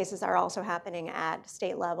important cases are also happening at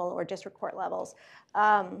state level or district court levels.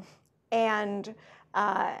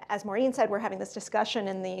 As Maureen said, we're having this discussion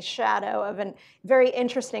in the shadow of a very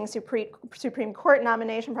interesting Supreme Court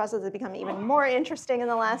nomination process that's become even more interesting in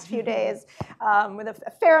the last few days, with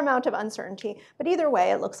a fair amount of uncertainty. But either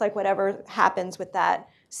way, it looks like whatever happens with that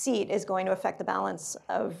seat is going to affect the balance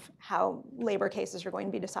of how labor cases are going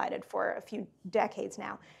to be decided for a few decades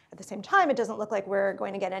now. At the same time, it doesn't look like we're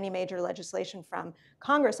going to get any major legislation from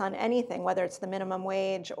Congress on anything, whether it's the minimum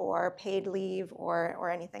wage or paid leave or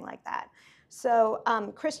anything like that. So,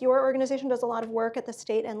 Chris, your organization does a lot of work at the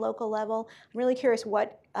state and local level. I'm really curious,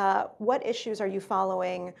 what issues are you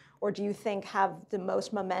following, or do you think have the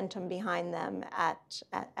most momentum behind them at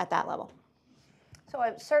that level? So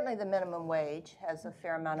certainly the minimum wage has a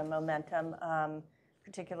fair amount of momentum,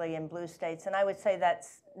 particularly in blue states. And I would say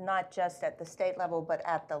that's not just at the state level, but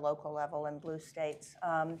at the local level in blue states.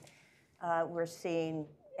 We're seeing,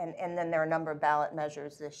 and then there are a number of ballot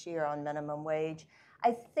measures this year on minimum wage.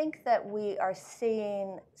 I think that we are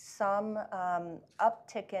seeing some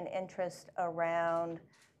uptick in interest around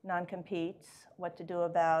non-competes, what to do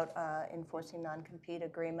about enforcing non-compete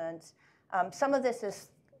agreements. Some of this is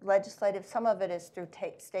legislative, some of it is through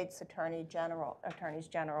states' attorneys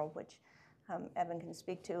general, which Evan can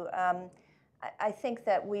speak to. I think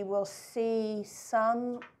that we will see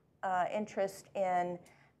some interest in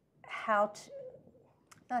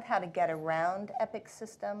not how to get around EPIC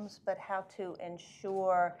systems, but how to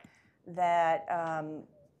ensure that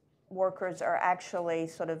workers are actually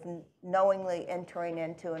sort of knowingly entering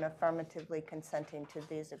into and affirmatively consenting to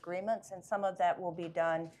these agreements. And some of that will be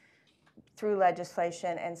done through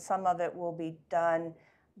legislation, and some of it will be done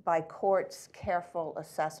by courts' careful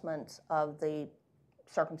assessments of the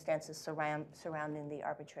circumstances surrounding the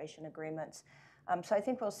arbitration agreements. So I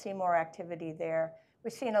think we'll see more activity there. We're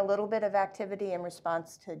seeing a little bit of activity in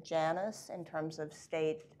response to Janus in terms of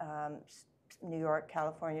state, New York,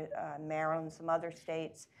 California, Maryland, some other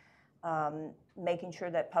states, making sure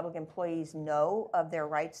that public employees know of their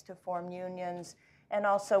rights to form unions, and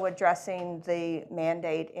also addressing the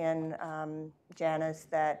mandate in Janus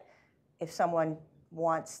that if someone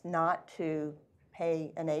wants not to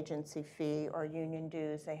pay an agency fee or union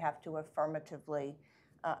dues, they have to affirmatively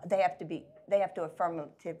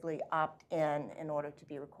opt in order to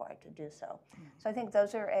be required to do so. So I think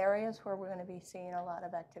those are areas where we're going to be seeing a lot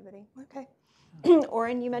of activity. Okay.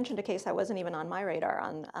 Oren, you mentioned a case that wasn't even on my radar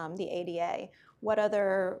on the ADA. What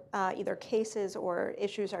other either cases or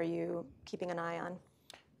issues are you keeping an eye on?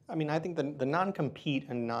 I mean, I think the non-compete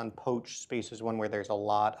and non-poach space is one where there's a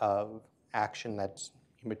lot of action that's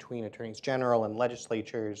in between attorneys general and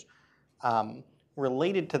legislatures.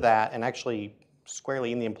 Related to that, and actually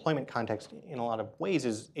squarely in the employment context in a lot of ways,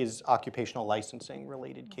 is occupational licensing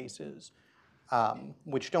related cases,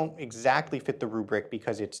 which don't exactly fit the rubric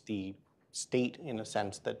because it's the state, in a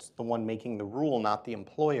sense, that's the one making the rule, not the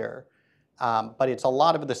employer. But it's a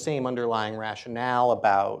lot of the same underlying rationale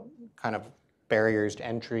about kind of barriers to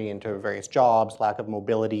entry into various jobs, lack of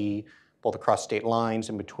mobility, both across state lines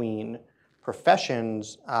and between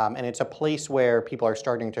professions. And it's a place where people are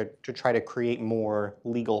starting to try to create more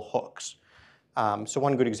legal hooks. So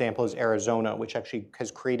one good example is Arizona, which actually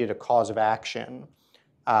has created a cause of action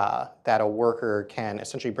that a worker can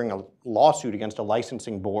essentially bring a lawsuit against a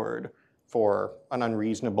licensing board for an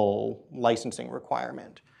unreasonable licensing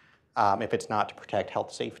requirement, if it's not to protect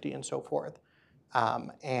health, safety, and so forth.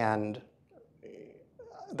 And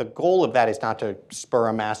the goal of that is not to spur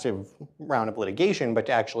a massive round of litigation, but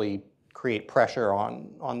to actually create pressure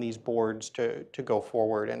on these boards to go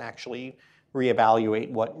forward and actually reevaluate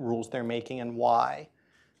what rules they're making and why.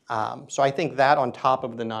 So I think that on top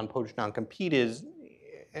of the non-poach, non-compete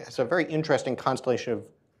it's a very interesting constellation of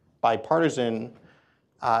bipartisan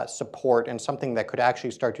support and something that could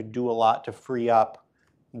actually start to do a lot to free up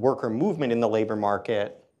worker movement in the labor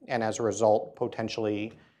market, and as a result,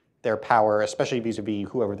 potentially their power, especially vis-a-vis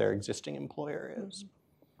whoever their existing employer is.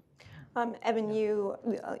 Evan,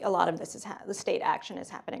 a lot of this the state action is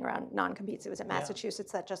happening around non-competes. It was at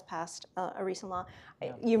Massachusetts that just passed a recent law.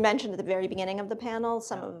 Yeah. You mentioned at the very beginning of the panel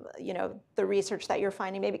some of the research that you're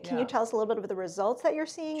finding. Maybe can you tell us a little bit of the results that you're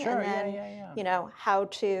seeing, Sure, and then how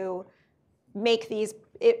to make these,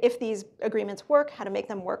 if these agreements work, how to make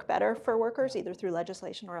them work better for workers, either through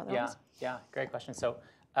legislation or otherwise? Yeah, great question. So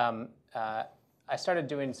I started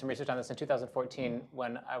doing some research on this in 2014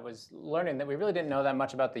 when I was learning that we really didn't know that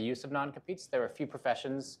much about the use of non-competes. There were a few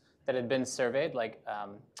professions that had been surveyed, like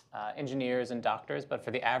engineers and doctors, but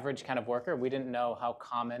for the average kind of worker, we didn't know how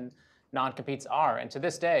common non-competes are. And to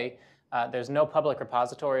this day, there's no public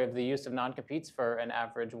repository of the use of non-competes for an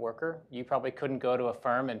average worker. You probably couldn't go to a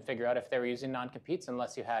firm and figure out if they were using non-competes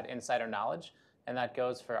unless you had insider knowledge, and that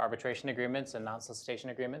goes for arbitration agreements and non-solicitation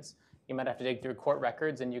agreements. You might have to dig through court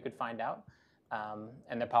records and you could find out.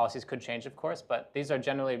 And their policies could change, of course, but these are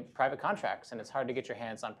generally private contracts, and it's hard to get your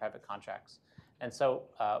hands on private contracts. And so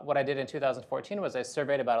what I did in 2014 was I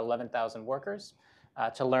surveyed about 11,000 workers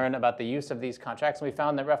to learn about the use of these contracts. And we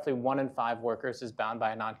found that roughly 1 in 5 workers is bound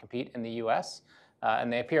by a non-compete in the US.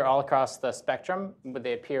 And they appear all across the spectrum.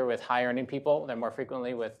 They appear with high-earning people. They're more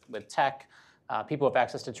frequently with tech, people with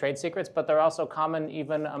access to trade secrets, but they're also common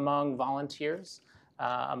even among volunteers.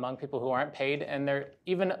 Among people who aren't paid, and they're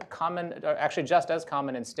even common, or actually just as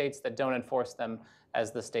common in states that don't enforce them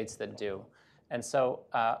as the states that do. And so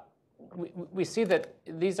we see that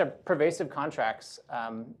these are pervasive contracts,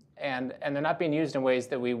 and they're not being used in ways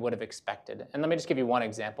that we would have expected. And let me just give you one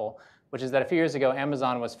example, which is that a few years ago,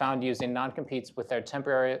 Amazon was found using non-competes with their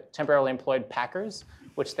temporarily employed packers,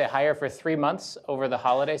 which they hire for 3 months over the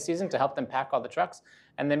holiday season to help them pack all the trucks.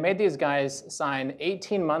 And they made these guys sign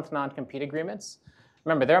 18-month non-compete agreements.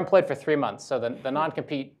 Remember, they're employed for 3 months, so the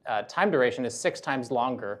non-compete time duration is 6 times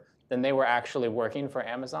longer than they were actually working for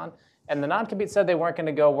Amazon. And the non-compete said they weren't going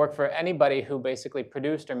to go work for anybody who basically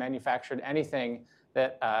produced or manufactured anything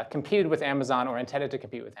that competed with Amazon or intended to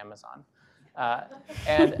compete with Amazon.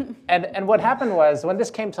 And what happened was, when this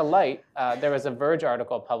came to light, there was a Verge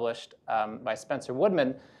article published by Spencer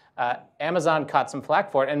Woodman. Amazon caught some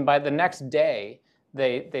flack for it, and by the next day,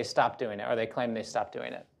 they stopped doing it, or they claimed they stopped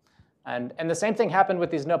doing it. And the same thing happened with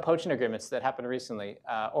these no-poaching agreements that happened recently.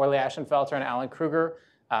 Orly Ashenfelter and Alan Kruger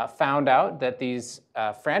found out that these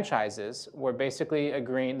franchises were basically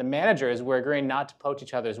agreeing, the managers were agreeing not to poach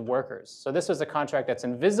each other's workers. So this was a contract that's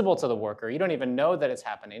invisible to the worker. You don't even know that it's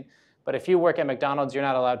happening. But if you work at McDonald's, you're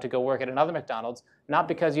not allowed to go work at another McDonald's, not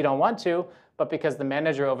because you don't want to, but because the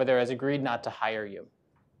manager over there has agreed not to hire you.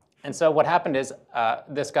 And so what happened is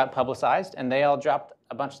this got publicized, and they all dropped,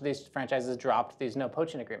 a bunch of these franchises dropped these no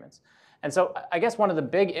poaching agreements. And so I guess one of the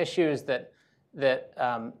big issues that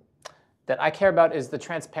I care about is the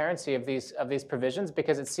transparency of these provisions,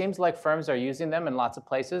 because it seems like firms are using them in lots of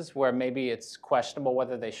places where maybe it's questionable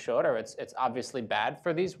whether they should, or it's obviously bad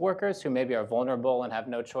for these workers who maybe are vulnerable and have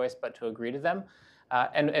no choice but to agree to them.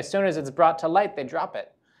 And as soon as it's brought to light, they drop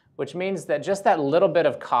it, which means that just that little bit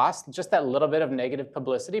of cost, just that little bit of negative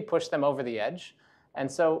publicity pushed them over the edge. And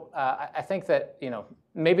so I think that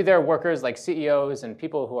maybe there are workers like CEOs and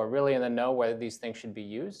people who are really in the know whether these things should be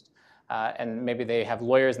used. And maybe they have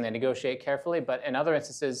lawyers and they negotiate carefully. But in other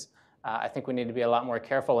instances, I think we need to be a lot more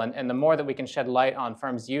careful. And the more that we can shed light on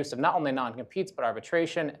firms' use of not only non-competes, but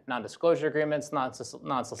arbitration, non-disclosure agreements,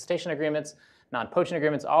 non-solicitation agreements, non-poaching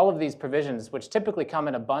agreements, all of these provisions, which typically come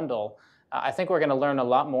in a bundle, I think we're going to learn a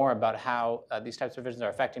lot more about how these types of provisions are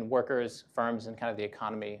affecting workers, firms, and kind of the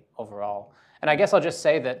economy overall. And I guess I'll just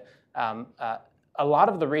say that a lot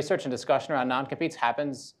of the research and discussion around non-competes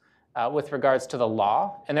happens with regards to the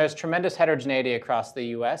law. And there's tremendous heterogeneity across the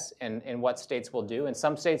US in what states will do. In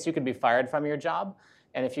some states, you could be fired from your job.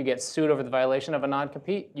 And if you get sued over the violation of a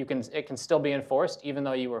non-compete, it can still be enforced even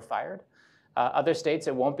though you were fired. Other states,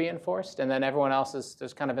 it won't be enforced. And then everyone else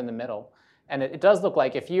is kind of in the middle. And it does look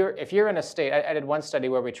like if you're in a state, I did one study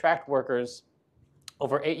where we tracked workers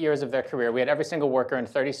over 8 years of their career. We had every single worker in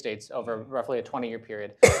 30 states over roughly a 20-year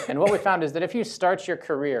period. And what we found is that if you start your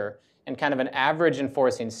career in kind of an average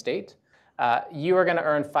enforcing state, you are going to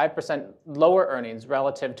earn 5% lower earnings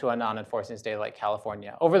relative to a non-enforcing state like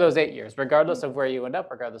California over those 8 years, regardless of where you end up,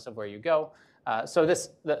 regardless of where you go. So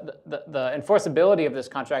the enforceability of this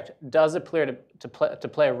contract does appear to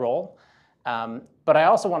play a role. But I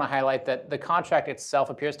also want to highlight that the contract itself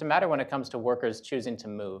appears to matter when it comes to workers choosing to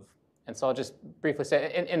move. And so I'll just briefly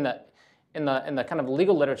say, in the kind of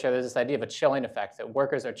legal literature, there's this idea of a chilling effect, that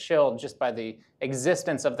workers are chilled just by the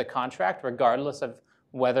existence of the contract, regardless of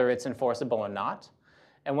whether it's enforceable or not.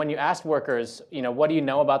 And when you ask workers, what do you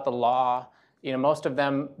know about the law? Most of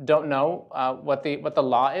them don't know what the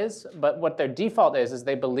law is, but what their default is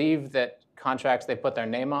they believe that contracts they put their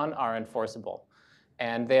name on are enforceable.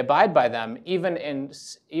 And they abide by them, even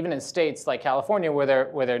in states like California, where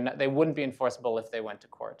they wouldn't be enforceable if they went to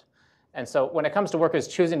court. And so when it comes to workers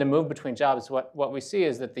choosing to move between jobs, what we see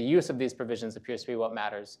is that the use of these provisions appears to be what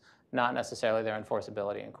matters, not necessarily their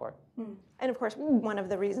enforceability in court. And of course, one of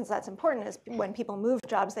the reasons that's important is when people move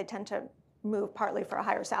jobs, they tend to move partly for a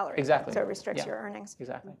higher salary. Exactly. So it restricts your earnings.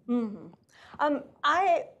 Exactly.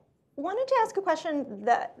 I wanted to ask a question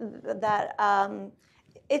that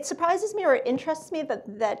it surprises me or it interests me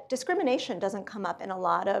that discrimination doesn't come up in a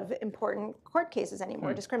lot of important court cases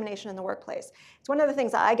anymore, discrimination in the workplace. It's one of the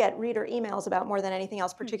things that I get reader emails about more than anything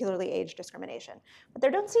else, particularly age discrimination.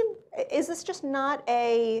 But is this just not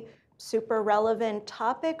a super relevant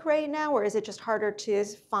topic right now, or is it just harder to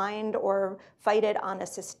find or fight it on a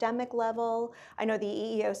systemic level? I know the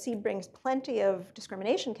EEOC brings plenty of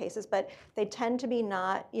discrimination cases, but they tend to be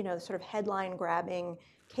not, sort of headline-grabbing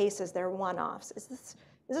cases. They're one-offs. Is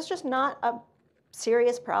this just not a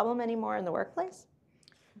serious problem anymore in the workplace?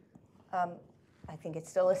 I think it's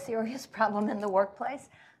still a serious problem in the workplace.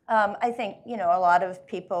 I think, a lot of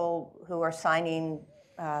people who are signing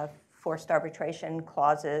forced arbitration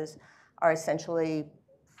clauses are essentially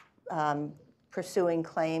pursuing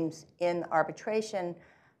claims in arbitration.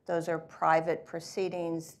 Those are private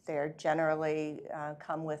proceedings. They're generally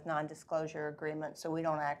come with non-disclosure agreements, so we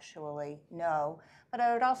don't actually know. But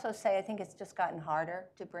I would also say I think it's just gotten harder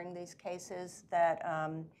to bring these cases. That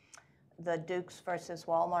the Dukes versus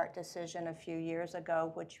Walmart decision a few years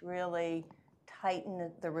ago, which really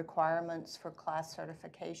tightened the requirements for class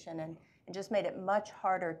certification and just made it much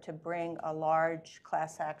harder to bring a large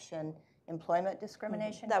class action employment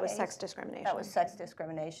discrimination That was case. sex discrimination. That was sex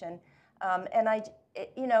discrimination. And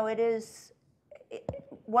it is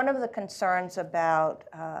one of the concerns about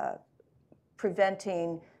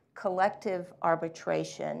preventing collective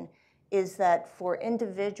arbitration is that for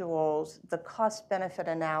individuals, the cost-benefit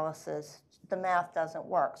analysis, the math doesn't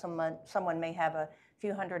work. Someone may have a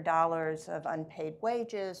few $100s of unpaid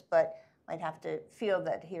wages, but might have to feel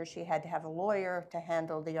that he or she had to have a lawyer to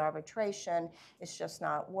handle the arbitration. It's just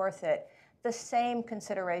not worth it. The same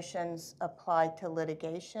considerations apply to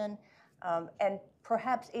litigation, and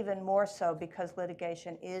perhaps even more so because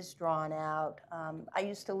litigation is drawn out. I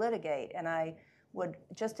used to litigate, and I would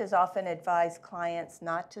just as often advise clients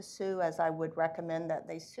not to sue as I would recommend that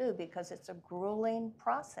they sue, because it's a grueling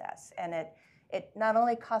process, and it not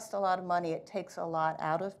only costs a lot of money, it takes a lot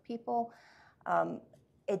out of people.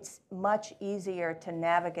 It's much easier to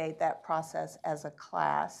navigate that process as a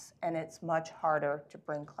class, and it's much harder to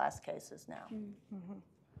bring class cases now.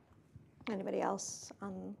 Anybody else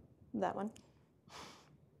on that one?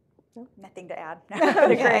 Nothing to add.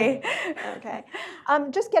 Okay. Okay.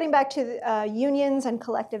 Just getting back to unions and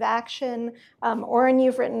collective action. Oren,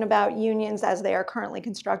 you've written about unions as they are currently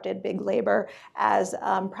constructed, big labor, as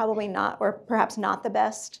probably not, or perhaps not the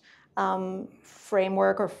best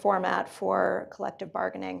framework or format for collective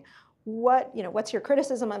bargaining. What's your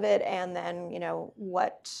criticism of it, and then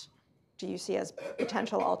what do you see as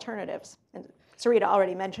potential alternatives? And Sarita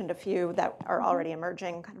already mentioned a few that are already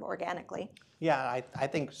emerging kind of organically. Yeah, I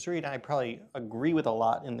think Sarita and I probably agree with a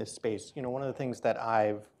lot in this space. One of the things that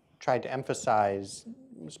I've tried to emphasize,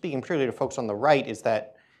 speaking purely to folks on the right, is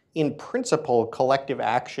that in principle, collective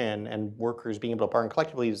action and workers being able to bargain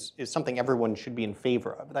collectively is something everyone should be in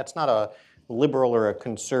favor of. That's not a liberal or a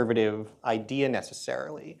conservative idea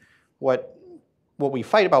necessarily. What we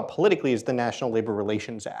fight about politically is the National Labor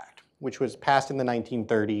Relations Act, which was passed in the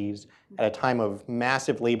 1930s at a time of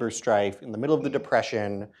massive labor strife in the middle of the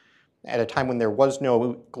Depression, at a time when there was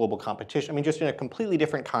no global competition. I mean, just in a completely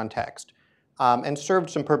different context, and served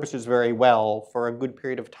some purposes very well for a good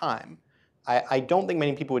period of time. I don't think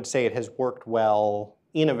many people would say it has worked well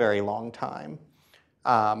in a very long time.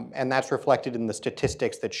 And that's reflected in the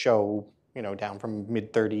statistics that show, down from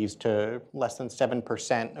mid-30s to less than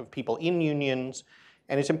 7% of people in unions.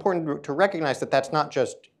 And it's important to recognize that that's not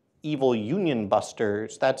just evil union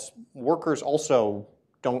busters. That's workers also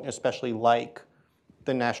don't especially like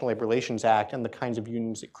the National Labor Relations Act and the kinds of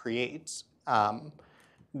unions it creates.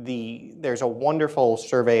 There's a wonderful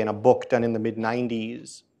survey in a book done in the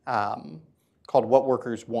mid-90s called What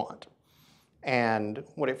Workers Want. And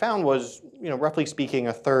what it found was, roughly speaking,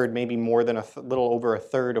 a third, maybe more than little over a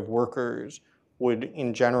third of workers would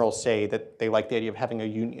in general say that they like the idea of having a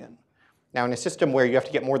union. Now, in a system where you have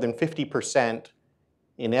to get more than 50%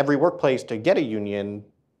 in every workplace to get a union,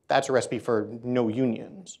 that's a recipe for no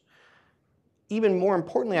unions. Even more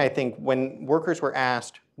importantly, I think, when workers were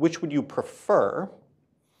asked, which would you prefer,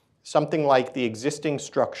 something like the existing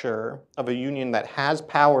structure of a union that has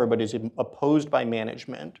power but is opposed by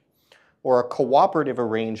management, or a cooperative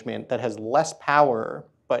arrangement that has less power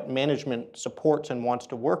but management supports and wants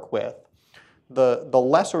to work with, the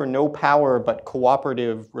less or no power but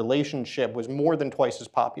cooperative relationship was more than twice as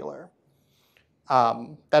popular.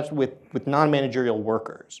 That's with non-managerial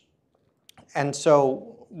workers. And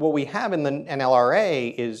so what we have in the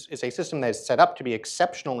NLRA is a system that is set up to be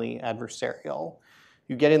exceptionally adversarial.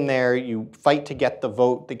 You get in there, you fight to get the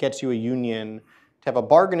vote that gets you a union, to have a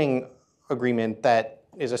bargaining agreement that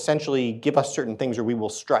is essentially give us certain things or we will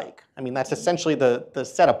strike. I mean, that's essentially the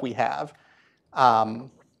setup we have.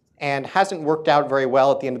 And hasn't worked out very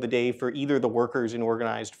well at the end of the day for either the workers in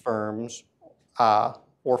organized firms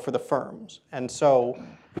or for the firms. And so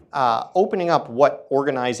opening up what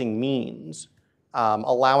organizing means,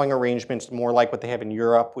 allowing arrangements more like what they have in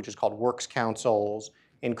Europe, which is called works councils,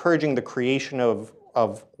 encouraging the creation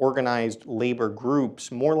of organized labor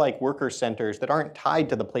groups, more like worker centers that aren't tied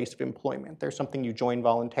to the place of employment. They're something you join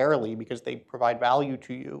voluntarily because they provide value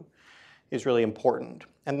to you, is really important.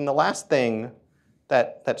 And then the last thing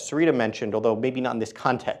that Sarita mentioned, although maybe not in this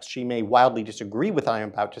context, she may wildly disagree with what I'm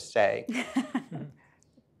about to say,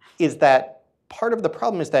 is that part of the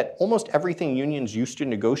problem is that almost everything unions used to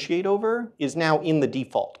negotiate over is now in the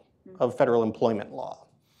default of federal employment law.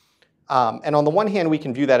 And on the one hand, we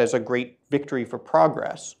can view that as a great victory for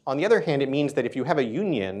progress. On the other hand, it means that if you have a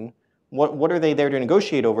union, what are they there to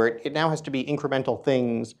negotiate over? It now has to be incremental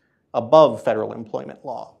things above federal employment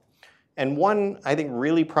law. And one, I think,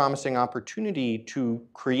 really promising opportunity to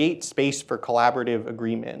create space for collaborative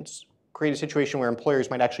agreements, create a situation where employers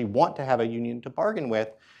might actually want to have a union to bargain with,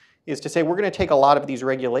 is to say we're going to take a lot of these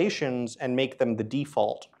regulations and make them the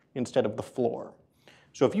default instead of the floor.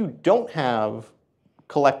 So if you don't have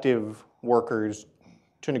collective workers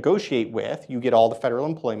to negotiate with, you get all the federal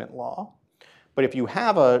employment law. But if you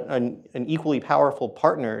have an equally powerful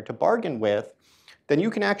partner to bargain with, then you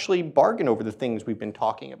can actually bargain over the things we've been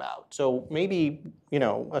talking about. So maybe,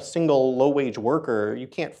 a single low-wage worker, you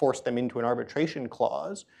can't force them into an arbitration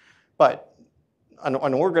clause, but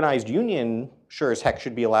an organized union sure as heck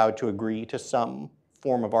should be allowed to agree to some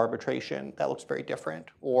form of arbitration that looks very different.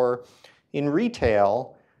 Or in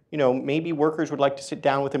retail, maybe workers would like to sit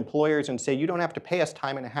down with employers and say, you don't have to pay us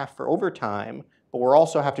time and a half for overtime, but we'll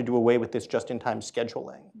also have to do away with this just-in-time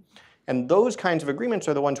scheduling. And those kinds of agreements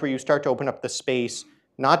are the ones where you start to open up the space,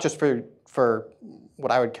 not just for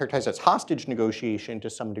what I would characterize as hostage negotiation to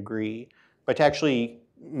some degree, but to actually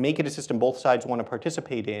make it a system both sides want to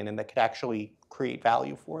participate in and that could actually create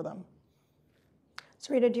value for them.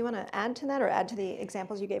 Sarita, do you want to add to that or add to the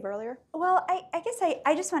examples you gave earlier? Well, I guess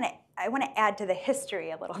I just want to add to the history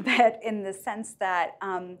a little bit in the sense that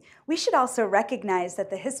we should also recognize that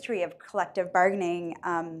the history of collective bargaining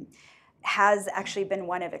has actually been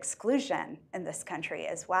one of exclusion in this country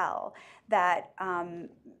as well. That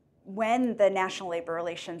when the National Labor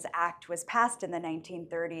Relations Act was passed in the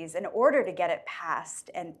 1930s, in order to get it passed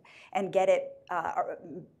and get it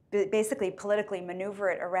basically politically maneuver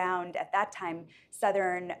it around, at that time,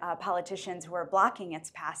 Southern politicians who were blocking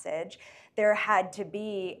its passage, there had to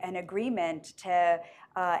be an agreement to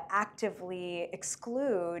actively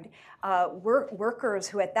exclude workers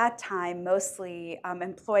who at that time mostly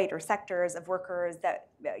employed, or sectors of workers that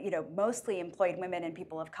mostly employed women and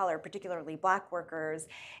people of color, particularly black workers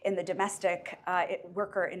in the domestic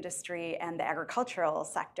worker industry and the agricultural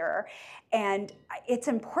sector. And it's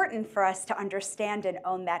important for us to understand and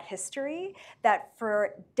own that history, that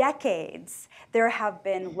for decades there have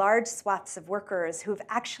been large swaths of workers who've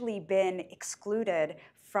actually been excluded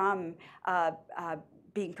from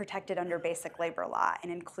being protected under basic labor law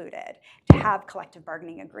and included to have collective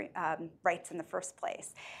bargaining rights in the first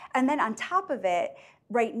place. And then on top of it,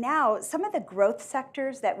 right now, some of the growth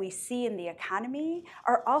sectors that we see in the economy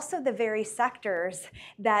are also the very sectors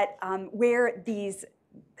that where these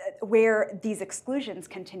exclusions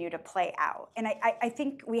continue to play out. And I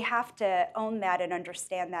think we have to own that and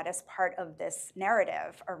understand that as part of this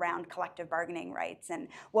narrative around collective bargaining rights and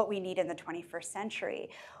what we need in the 21st century.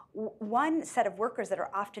 One set of workers that are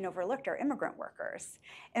often overlooked are immigrant workers.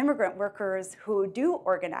 Immigrant workers who do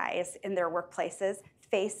organize in their workplaces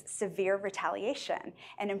face severe retaliation,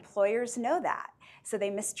 and employers know that. So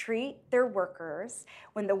they mistreat their workers.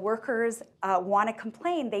 When the workers want to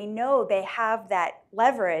complain, they know they have that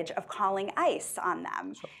leverage of calling ICE on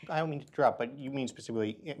them. So I don't mean to interrupt, but you mean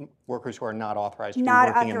specifically workers who are not authorized to be Not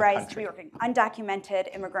working in the authorized to country? be working,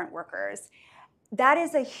 undocumented immigrant workers. That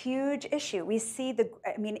is a huge issue. We see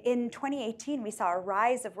in 2018, we saw a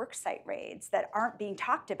rise of worksite raids that aren't being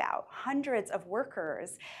talked about. Hundreds of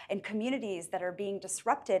workers and communities that are being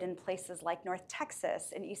disrupted in places like North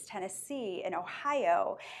Texas, in East Tennessee, in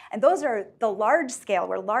Ohio. And those are the large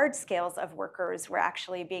scales of workers were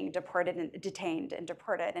actually being deported and detained and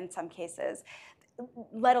deported in some cases,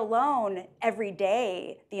 let alone every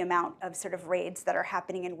day the amount of sort of raids that are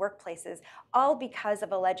happening in workplaces, all because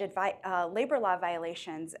of alleged labor law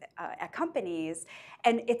violations at companies.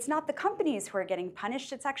 And it's not the companies who are getting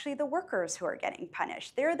punished, it's actually the workers who are getting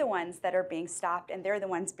punished. They're the ones that are being stopped and they're the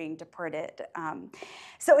ones being deported.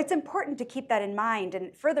 So it's important to keep that in mind.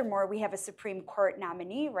 And furthermore, we have a Supreme Court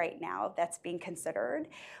nominee right now that's being considered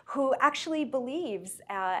who actually believes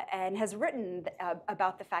and has written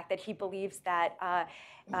about the fact that he believes that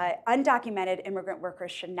undocumented immigrant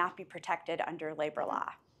workers should not be protected under labor law,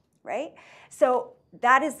 right? So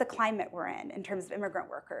that is the climate we're in terms of immigrant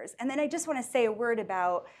workers. And then I just want to say a word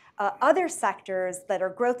about other sectors that are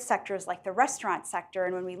growth sectors like the restaurant sector.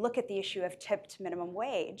 And when we look at the issue of tipped minimum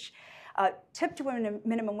wage, tipped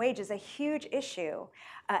minimum wage is a huge issue.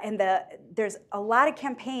 And there's a lot of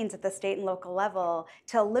campaigns at the state and local level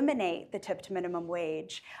to eliminate the tipped minimum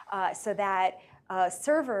wage so that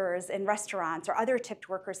servers in restaurants or other tipped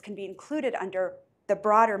workers can be included under the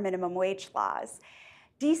broader minimum wage laws.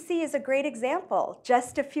 DC is a great example.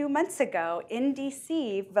 Just a few months ago in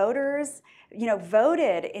DC, voters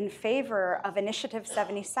voted in favor of Initiative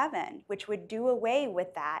 77, which would do away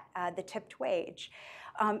with that, the tipped wage.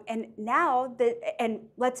 And now, and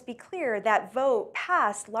let's be clear, that vote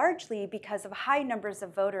passed largely because of high numbers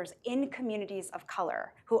of voters in communities of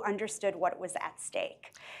color who understood what was at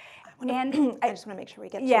stake. And I just want to make sure we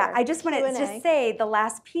get to I just want to just say the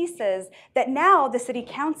last piece is that now the city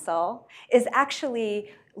council is actually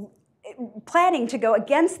planning to go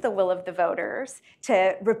against the will of the voters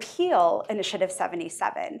to repeal Initiative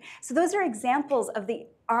 77. So those are examples of the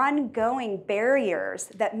ongoing barriers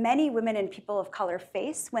that many women and people of color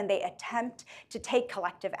face when they attempt to take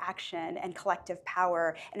collective action and collective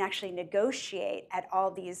power and actually negotiate at all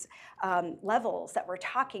these levels that we're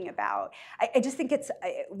talking about. I just think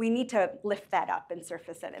we need to lift that up and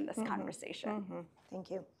surface it in this conversation. Thank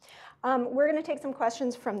you. We're going to take some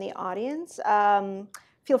questions from the audience.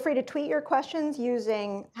 Feel free to tweet your questions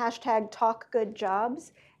using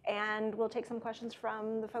 #TalkGoodJobs, and we'll take some questions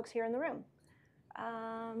from the folks here in the room.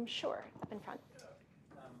 Sure, up in front.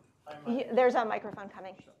 There's a microphone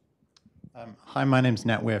coming. Hi, my name's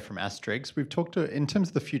Nat Ware from Asterix. We've talked in terms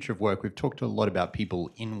of the future of work, we've talked a lot about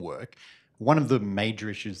people in work. One of the major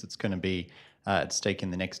issues that's going to be at stake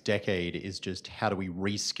in the next decade is just how do we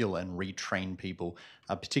reskill and retrain people,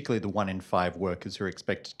 particularly the 1 in 5 workers who are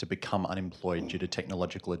expected to become unemployed due to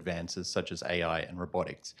technological advances such as AI and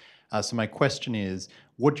robotics. So my question is,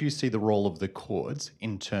 what do you see the role of the courts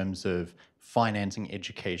in terms of financing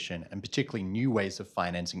education, and particularly new ways of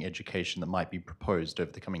financing education that might be proposed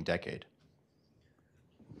over the coming decade?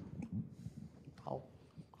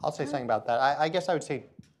 I'll say something about that. I guess I would say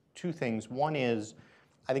 2 things. One is,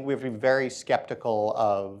 I think we have to be very skeptical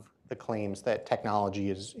of the claims that technology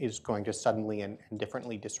is going to suddenly and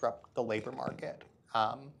differently disrupt the labor market.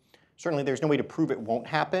 Certainly there's no way to prove it won't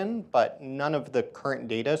happen, but none of the current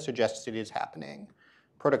data suggests it is happening.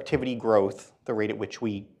 Productivity growth, the rate at which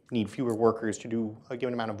we need fewer workers to do a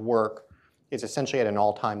given amount of work, is essentially at an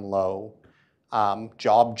all-time low.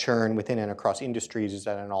 Job churn within and across industries is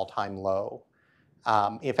at an all-time low.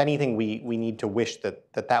 If anything, we need to wish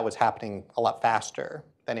that was happening a lot faster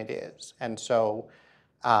than it is. And so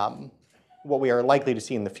what we are likely to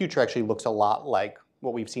see in the future actually looks a lot like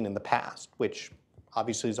what we've seen in the past, which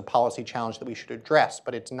obviously is a policy challenge that we should address,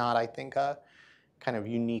 but it's not, I think, a kind of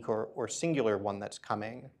unique or singular one that's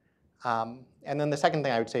coming. And then the second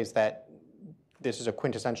thing I would say is that this is a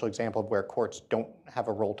quintessential example of where courts don't have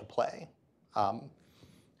a role to play.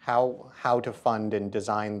 How to fund and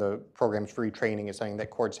design the programs for retraining is something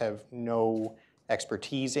that courts have no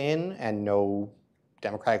expertise in and no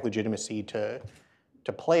democratic legitimacy to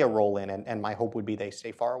play a role in, and my hope would be they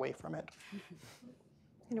stay far away from it.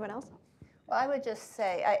 Anyone else? Well, I would just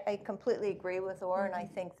say I completely agree with Oren. I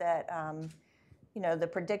think that the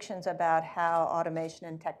predictions about how automation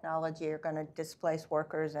and technology are going to displace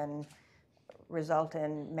workers and result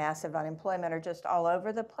in massive unemployment are just all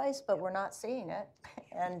over the place, but we're not seeing it.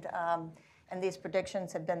 And And these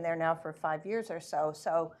predictions have been there now for 5 years or so.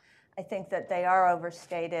 So I think that they are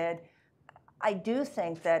overstated. I do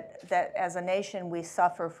think that as a nation, we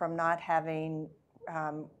suffer from not having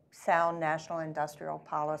sound national industrial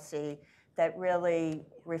policy that really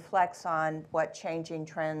reflects on what changing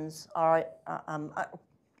trends are,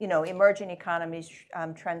 emerging economies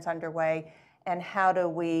trends underway, and how do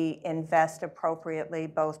we invest appropriately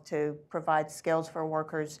both to provide skills for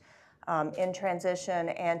workers in transition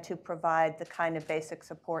and to provide the kind of basic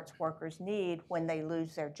supports workers need when they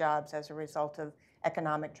lose their jobs as a result of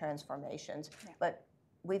economic transformations. Yeah. But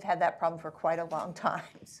we've had that problem for quite a long time.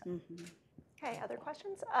 So. Mm-hmm. Okay, other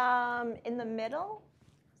questions? In the middle,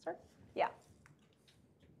 sir? Yeah.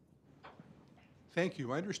 Thank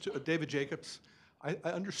you. I understood, David Jacobs, I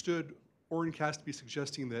understood Orrin Cassidy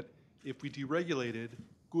suggesting that if we deregulated,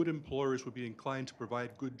 good employers would be inclined to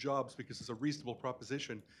provide good jobs because it's a reasonable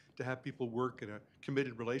proposition to have people work in a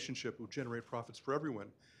committed relationship who generate profits for everyone.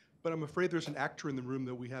 But I'm afraid there's an actor in the room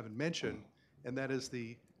that we haven't mentioned, and that is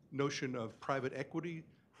the notion of private equity,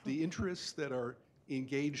 the interests that are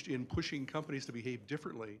engaged in pushing companies to behave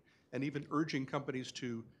differently and even urging companies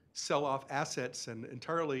to sell off assets and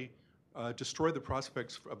entirely destroy the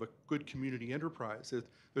prospects of a good community enterprise.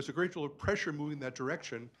 There's a great deal of pressure moving that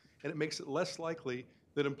direction, and it makes it less likely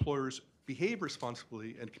that employers behave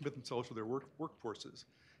responsibly and commit themselves to their workforces.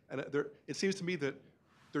 And it seems to me that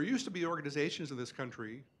there used to be organizations in this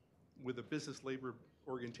country with a business labor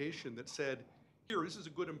orientation that said, here, this is a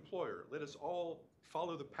good employer. Let us all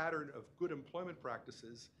follow the pattern of good employment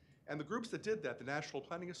practices. And the groups that did that, the National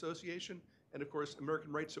Planning Association, and of course,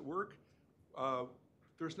 American Rights at Work,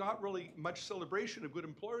 there's not really much celebration of good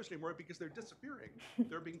employers anymore because they're disappearing.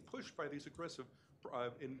 They're being pushed by these aggressive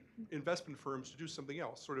investment firms to do something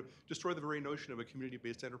else, sort of destroy the very notion of a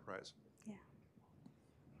community-based enterprise. Yeah.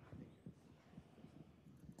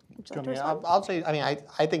 I'll say,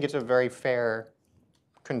 I think it's a very fair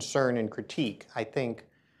concern and critique. I think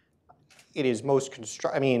it is most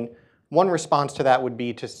one response to that would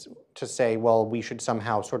be to say, well, we should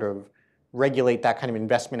somehow sort of regulate that kind of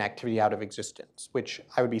investment activity out of existence, which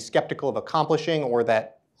I would be skeptical of accomplishing, or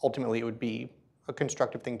that ultimately it would be a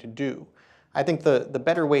constructive thing to do. I think the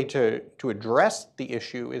better way to address the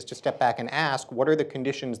issue is to step back and ask, what are the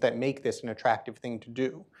conditions that make this an attractive thing to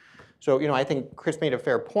do? So, I think Chris made a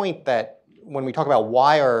fair point that when we talk about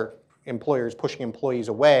why are employers pushing employees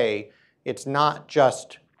away, it's not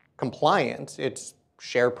just compliance, it's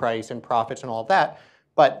share price and profits and all of that.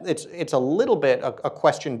 But it's a little bit a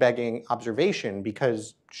question-begging observation,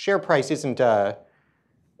 because share price isn't an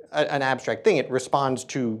abstract thing. It responds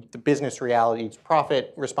to the business realities.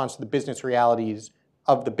 Profit responds to the business realities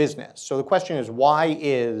of the business. So the question is, why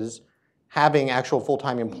is having actual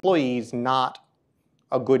full-time employees not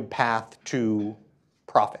a good path to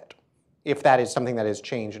profit, if that is something that has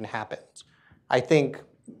changed and happens? I think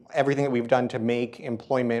everything that we've done to make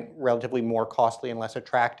employment relatively more costly and less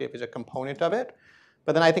attractive is a component of it.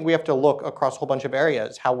 But then I think we have to look across a whole bunch of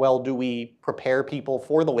areas. How well do we prepare people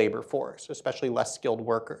for the labor force, especially less skilled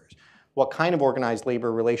workers? What kind of organized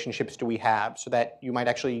labor relationships do we have so that you might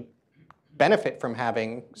actually benefit from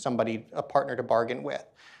having somebody, a partner to bargain with?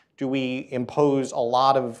 Do we impose a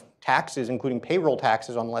lot of taxes, including payroll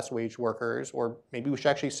taxes, on less wage workers? Or maybe we should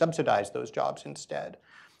actually subsidize those jobs instead.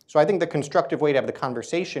 So I think the constructive way to have the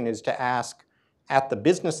conversation is to ask at the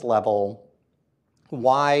business level,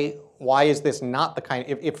 why is this not the kind,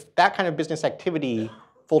 if that kind of business activity,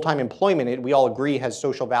 full-time employment, we all agree has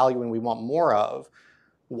social value and we want more of,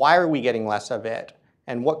 why are we getting less of it?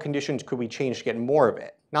 And what conditions could we change to get more of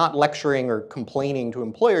it? Not lecturing or complaining to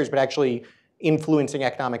employers, but actually influencing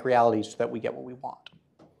economic realities so that we get what we want.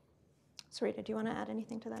 Sarita, do you want to add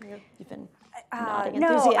anything to that? You've been nodding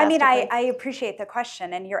enthusiastically. I appreciate the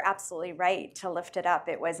question, and you're absolutely right to lift it up.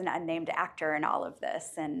 It was an unnamed actor in all of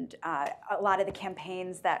this, and a lot of the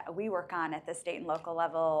campaigns that we work on at the state and local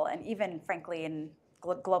level, and even frankly in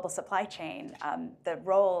global supply chain, the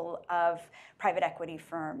role of private equity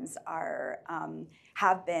firms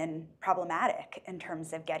have been problematic in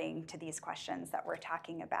terms of getting to these questions that we're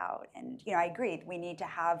talking about. And I agree, we need to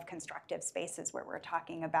have constructive spaces where we're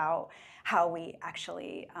talking about how we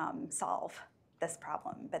actually solve this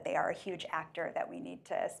problem. But they are a huge actor that we need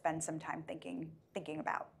to spend some time thinking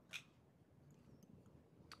about.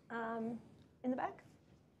 In the back?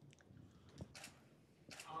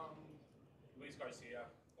 Luis Garcia.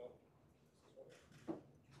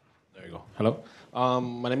 There you go. Hello.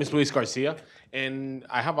 My name is Luis Garcia, and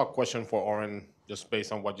I have a question for Orrin, just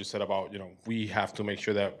based on what you said about, we have to make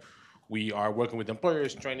sure that we are working with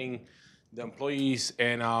employers, training the employees,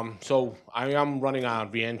 and so I am running a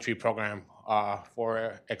reentry program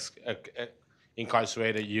for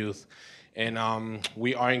incarcerated youth. And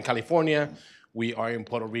we are in California, we are in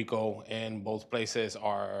Puerto Rico, and both places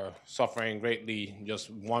are suffering greatly. Just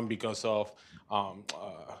one because of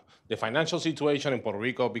the financial situation in Puerto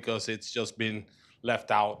Rico, because it's just been left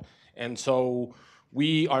out. And so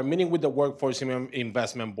we are meeting with the workforce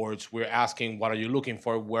investment boards. We're asking, what are you looking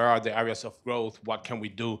for? Where are the areas of growth? What can we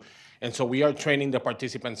do? And so we are training the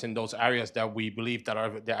participants in those areas that we believe that are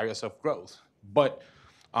the areas of growth. But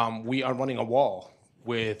we are running a wall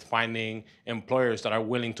with finding employers that are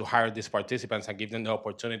willing to hire these participants and give them the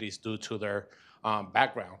opportunities due to their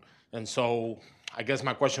background. And so I guess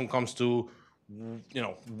my question comes to,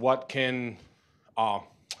 what can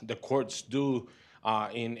the courts do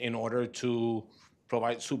in order to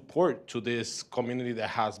provide support to this community that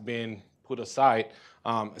has been put aside,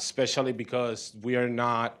 especially because we are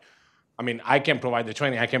not, I can provide the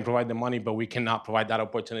training, I can provide the money, but we cannot provide that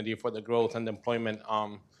opportunity for the growth and the employment.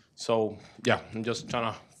 So yeah, I'm just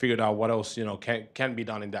trying to figure out what else can be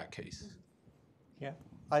done in that case. Yeah,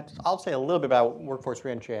 I'll say a little bit about workforce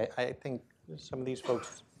reentry. I think some of these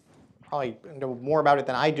folks probably know more about it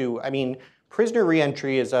than I do. Prisoner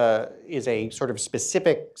reentry is a sort of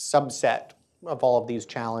specific subset of all of these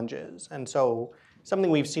challenges. And so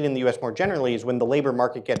something we've seen in the US more generally is when the labor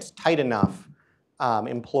market gets tight enough,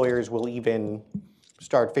 employers will even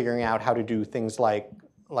start figuring out how to do things like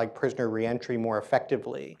prisoner reentry more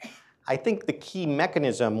effectively. I think the key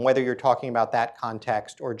mechanism, whether you're talking about that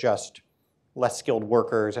context or just less skilled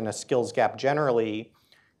workers and a skills gap generally,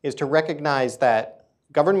 is to recognize that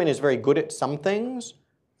government is very good at some things,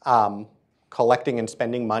 collecting and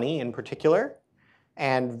spending money in particular,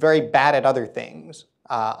 and very bad at other things,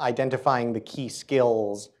 identifying the key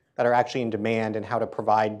skills that are actually in demand and how to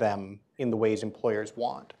provide them in the ways employers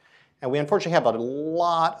want. And we unfortunately have a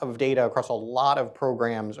lot of data across a lot of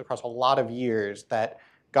programs, across a lot of years, that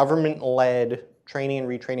government-led training and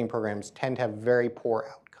retraining programs tend to have very poor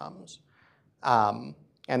outcomes.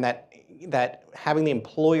 And that having the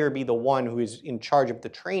employer be the one who is in charge of the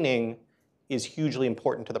training is hugely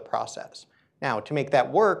important to the process. Now, to make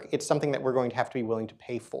that work, it's something that we're going to have to be willing to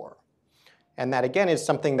pay for. And that, again, is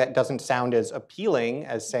something that doesn't sound as appealing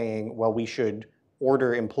as saying, well, we should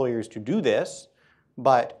order employers to do this.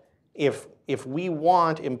 But if we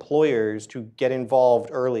want employers to get involved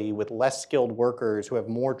early with less skilled workers who have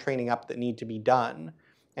more training up that need to be done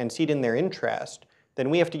and see it in their interest,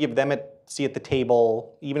 then we have to give them a seat at the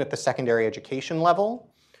table, even at the secondary education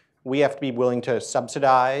level. We have to be willing to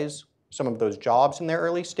subsidize some of those jobs in their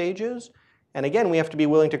early stages. And again, we have to be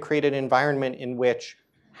willing to create an environment in which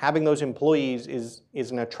having those employees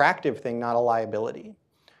is an attractive thing, not a liability.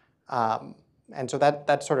 And so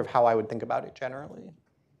that's sort of how I would think about it generally.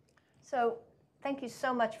 So thank you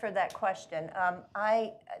so much for that question.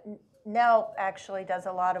 Nell actually does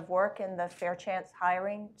a lot of work in the fair chance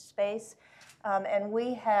hiring space. And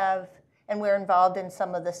we're involved in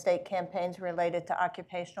some of the state campaigns related to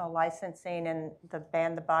occupational licensing and the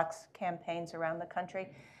Ban the Box campaigns around the country.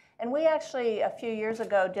 And we actually, a few years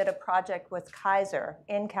ago, did a project with Kaiser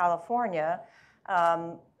in California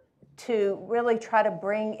to really try to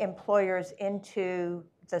bring employers into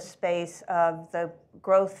the space of the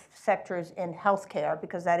growth sectors in healthcare,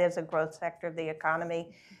 because that is a growth sector of the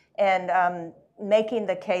economy, and making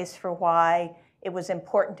the case for why it was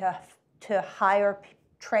important to hire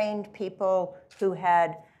trained people who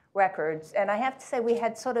had records. And I have to say we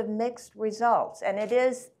had sort of mixed results. And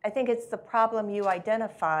I think it's the problem you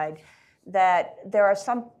identified, that there are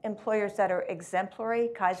some employers that are exemplary.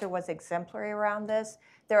 Kaiser was exemplary around this.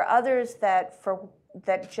 There are others that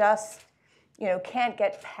just can't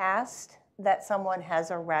get past that someone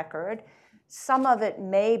has a record. Some of it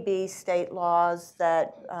may be state laws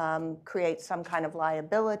that create some kind of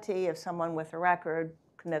liability if someone with a record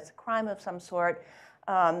commits a crime of some sort.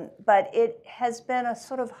 But it has been a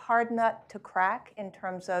sort of hard nut to crack in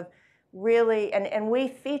terms of really, and we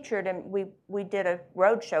featured, and we did a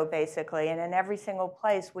roadshow basically, and in every single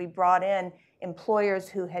place we brought in employers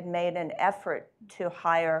who had made an effort to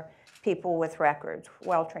hire people with records,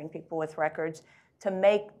 well-trained people with records,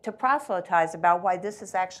 to proselytize about why this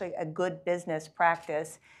is actually a good business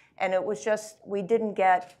practice. And it was just, we didn't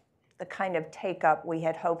get the kind of take-up we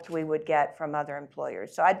had hoped we would get from other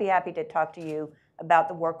employers. So I'd be happy to talk to you about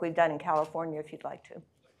the work we've done in California if you'd like to.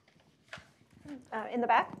 In the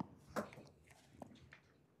back.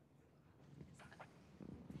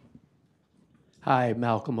 Hi,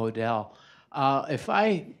 Malcolm Odell. If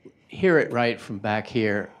I hear it right from back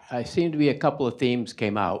here, I seem to be a couple of themes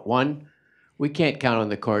came out. One, we can't count on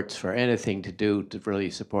the courts for anything to do to really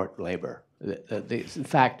support labor. In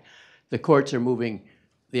fact, the courts are moving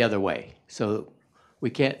the other way. So we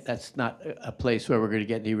can't, that's not a place where we're going to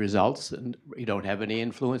get any results, and we don't have any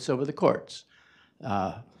influence over the courts.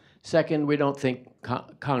 Second, we don't think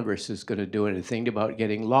Congress is going to do anything about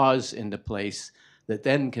getting laws into place that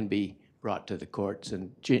then can be brought to the courts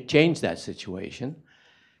and change that situation.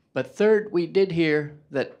 But third, we did hear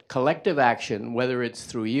that collective action, whether it's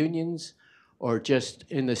through unions or just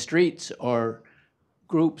in the streets or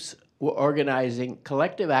groups organizing,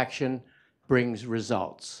 collective action brings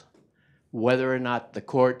results. Whether or not the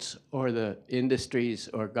courts or the industries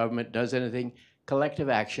or government does anything, collective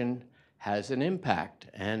action has an impact.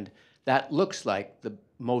 And that looks like the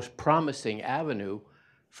most promising avenue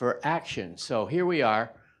for action. So here we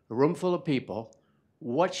are, a room full of people.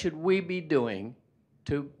 What should we be doing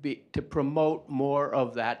to promote more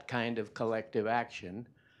of that kind of collective action?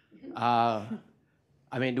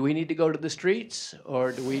 I mean, do we need to go to the streets,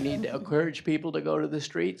 or do we need to encourage people to go to the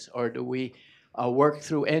streets, or do we work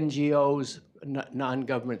through NGOs,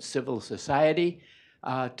 non-government civil society,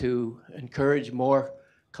 to encourage more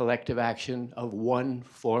collective action of one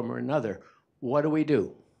form or another? What do we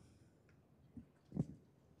do?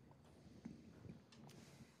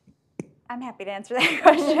 I'm happy to answer that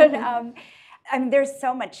question. I mean, there's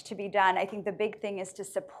so much to be done. I think the big thing is to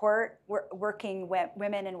support working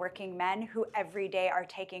women and working men who every day are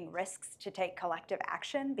taking risks to take collective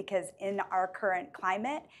action, because in our current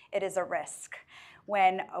climate, it is a risk.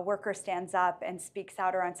 When a worker stands up and speaks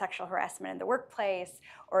out around sexual harassment in the workplace,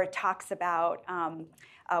 or talks about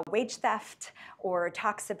wage theft, or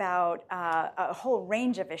talks about a whole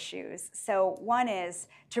range of issues. So one is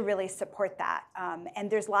to really support that. And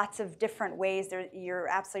there's lots of different ways. You're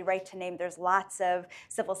absolutely right to name. There's lots of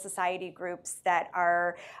civil society groups that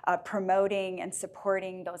are promoting and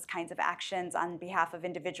supporting those kinds of actions on behalf of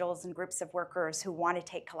individuals and groups of workers who want to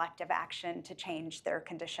take collective action to change their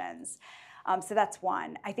conditions. So that's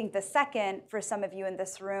one. I think the second, for some of you in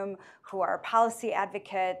this room who are policy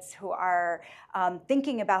advocates, who are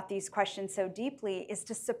thinking about these questions so deeply, is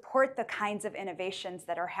to support the kinds of innovations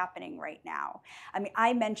that are happening right now. I mean,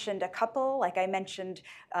 I mentioned a couple, like I mentioned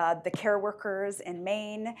the care workers in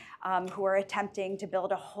Maine who are attempting to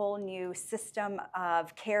build a whole new system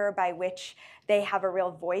of care by which they have a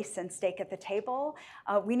real voice and stake at the table.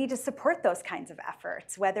 We need to support those kinds of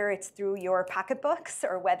efforts, whether it's through your pocketbooks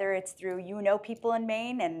or whether it's through people in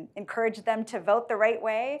Maine and encourage them to vote the right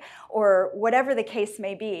way, or whatever the case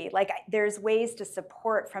may be. Like, there's ways to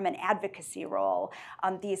support from an advocacy role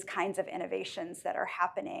these kinds of innovations that are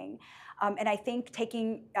happening. And I think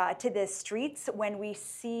taking to the streets when we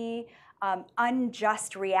see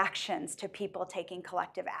unjust reactions to people taking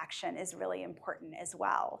collective action is really important as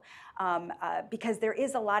well, because there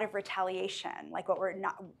is a lot of retaliation. Like, what we're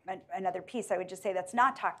not, another piece I would just say that's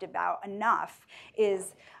not talked about enough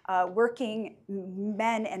is working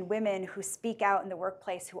men and women who speak out in the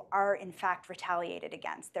workplace who are in fact retaliated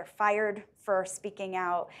against. They're fired for speaking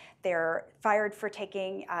out. They're fired for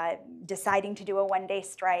deciding to do a one-day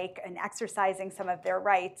strike and exercising some of their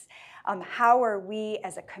rights. How are we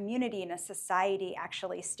as a community and a society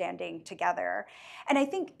actually standing together? And I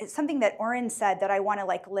think something that Oren said that I want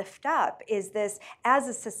to lift up is this: as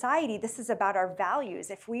a society, this is about our values.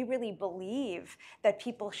 If we really believe that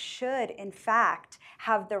people should in fact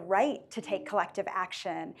have the right to take collective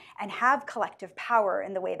action and have collective power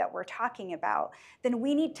in the way that we're talking about, then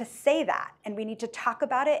we need to say that, and we need to talk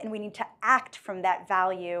about it, and we need to act from that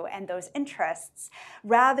value and those interests,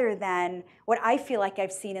 rather than what I feel like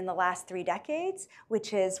I've seen in the last 3 decades,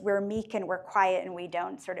 which is we're meek and we're quiet and we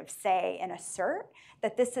don't sort of say and assert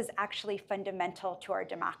that this is actually fundamental to our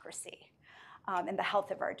democracy and the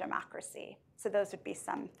health of our democracy. So those would be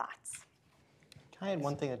some thoughts. Can I add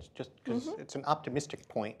one thing that's just because it's an optimistic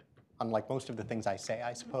point, unlike most of the things I say,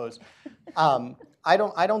 I suppose. I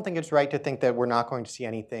don't think it's right to think that we're not going to see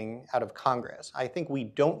anything out of Congress. I think we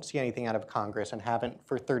don't see anything out of Congress and haven't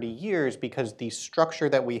for 30 years because the structure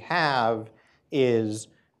that we have is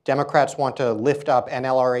Democrats want to lift up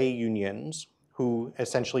NLRA unions who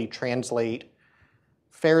essentially translate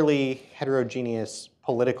fairly heterogeneous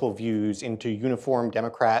political views into uniform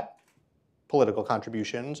Democrat political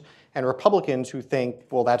contributions, and Republicans who think,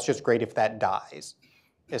 well, that's just great if that dies,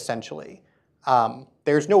 essentially.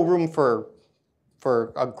 There's no room for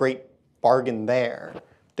a great bargain there.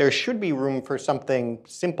 There should be room for something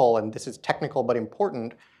simple, and this is technical but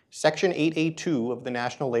important. Section 8A2 of the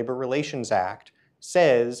National Labor Relations Act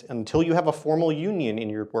says until you have a formal union in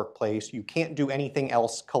your workplace, you can't do anything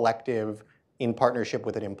else collective in partnership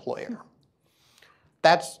with an employer.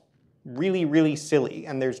 That's really, really silly,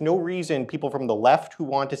 and there's no reason people from the left who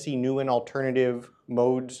want to see new and alternative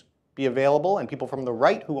modes be available and people from the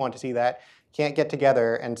right who want to see that can't get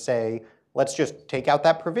together and say, let's just take out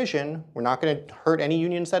that provision. We're not going to hurt any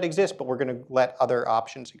unions that exist, but we're going to let other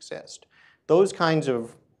options exist. Those kinds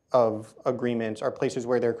of agreements are places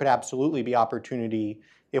where there could absolutely be opportunity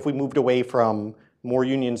if we moved away from more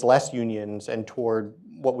unions, less unions, and toward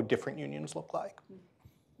what would different unions look like.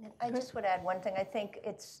 I just would add one thing. I think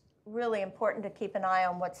it's really important to keep an eye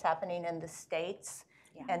on what's happening in the states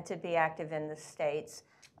and to be active in the states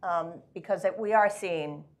because we are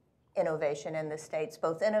seeing innovation in the states,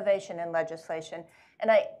 both innovation and legislation.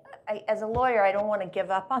 And I, as a lawyer, I don't want to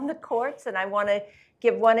give up on the courts, and I want to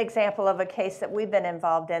give one example of a case that we've been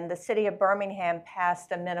involved in. The city of Birmingham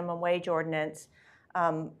passed a minimum wage ordinance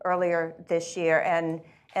earlier this year, and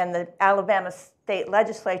the Alabama state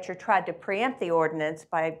legislature tried to preempt the ordinance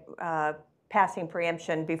by passing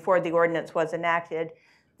preemption before the ordinance was enacted.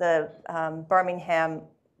 The Birmingham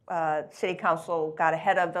City Council got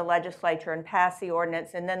ahead of the legislature and passed the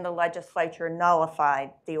ordinance, and then the legislature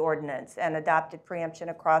nullified the ordinance and adopted preemption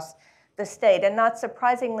across the state. And not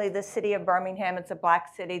surprisingly, the city of Birmingham, it's a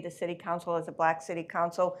black city. The city council is a black city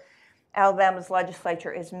council. Alabama's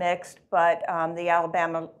legislature is mixed, but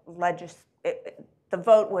the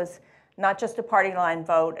vote was not just a party line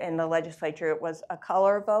vote in the legislature, it was a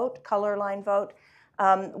color line vote.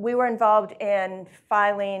 We were involved in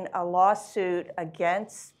filing a lawsuit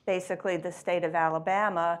against basically the state of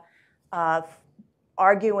Alabama,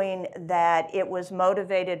 arguing that it was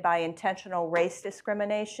motivated by intentional race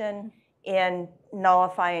discrimination in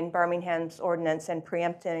nullifying Birmingham's ordinance and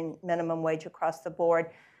preempting minimum wage across the board.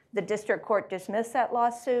 The district court dismissed that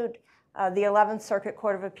lawsuit. The 11th Circuit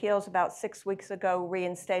Court of Appeals about 6 weeks ago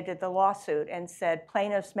reinstated the lawsuit and said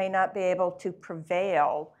plaintiffs may not be able to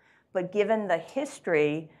prevail, but given the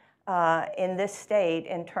history in this state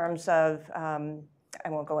in terms of, I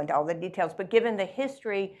won't go into all the details, but given the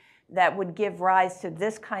history that would give rise to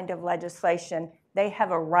this kind of legislation, they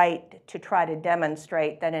have a right to try to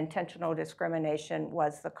demonstrate that intentional discrimination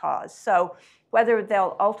was the cause. So whether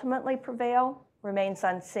they'll ultimately prevail remains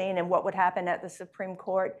unseen, and what would happen at the Supreme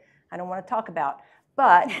Court, I don't want to talk about.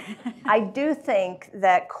 But I do think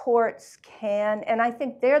that courts can, and I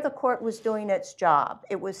think there the court was doing its job.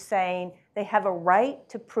 It was saying they have a right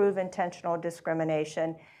to prove intentional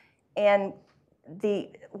discrimination, and this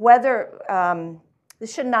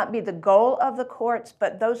should not be the goal of the courts,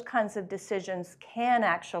 but those kinds of decisions can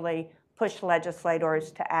actually push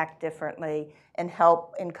legislators to act differently and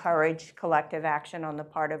help encourage collective action on the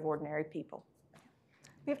part of ordinary people.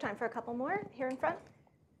 We have time for a couple more here in front.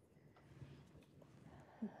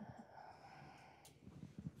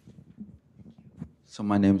 So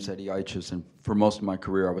my name is Eddie Eiches, and for most of my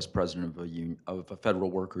career, I was president of a federal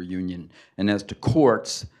worker union. And as to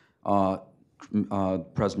courts,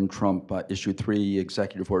 President Trump issued 3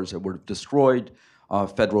 executive orders that would have destroyed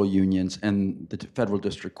federal unions, and the federal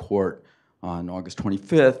district court on August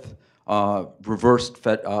 25th reversed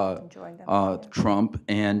Trump,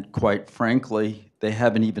 and quite frankly, they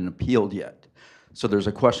haven't even appealed yet. So there's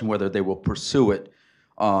a question whether they will pursue it.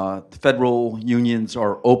 The federal unions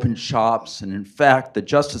are open shops, and in fact, the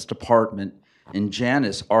Justice Department and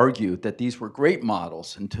Janus argued that these were great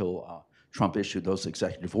models until Trump issued those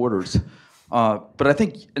executive orders. But I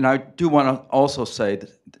think, and I do want to also say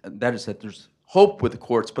that there's hope with the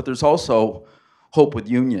courts, but there's also hope with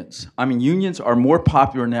unions. I mean, unions are more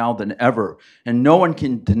popular now than ever, and no one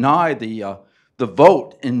can deny the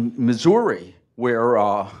vote in Missouri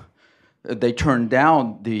where they turned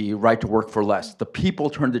down the right to work for less. The people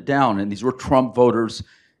turned it down, and these were Trump voters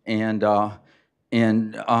and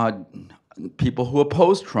people who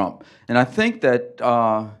opposed Trump. And I think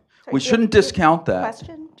that we shouldn't discount that.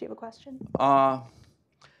 Question? Do you have a question?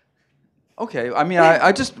 Okay. I mean,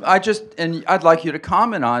 I just, and I'd like you to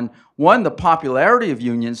comment on one, the popularity of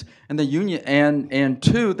unions, and the union, and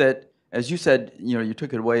two, that as you said, you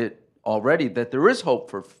took it away already, that there is hope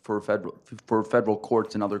for federal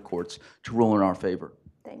courts and other courts to rule in our favor.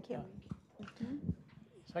 Thank you.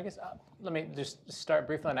 So I guess let me just start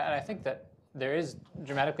briefly on that. And I think that there is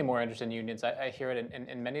dramatically more interest in unions. I hear it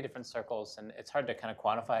in many different circles, and it's hard to kind of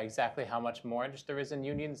quantify exactly how much more interest there is in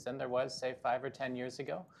unions than there was, say, 5 or 10 years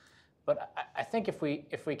ago. But I think if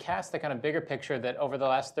we cast the kind of bigger picture that over the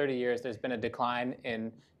last 30 years there's been a decline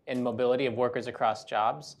in mobility of workers across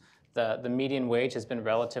jobs, the median wage has been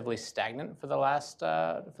relatively stagnant for the last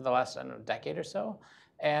I don't know, decade or so,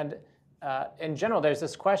 and in general there's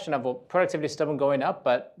this question of, well, productivity has still been going up,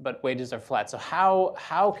 but wages are flat. So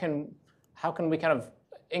how can we kind of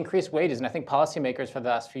increase wages? And I think policymakers for the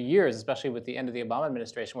last few years, especially with the end of the Obama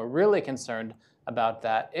administration, were really concerned about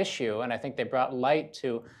that issue, and I think they brought light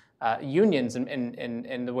to unions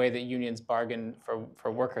in the way that unions bargain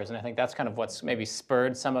for workers, and I think that's kind of what's maybe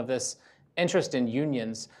spurred some of this interest in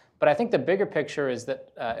unions. But I think the bigger picture is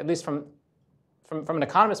that, at least from an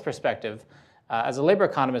economist perspective, as a labor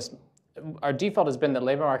economist, our default has been that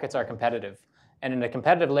labor markets are competitive. And in a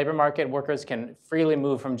competitive labor market, workers can freely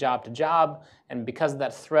move from job to job. And because of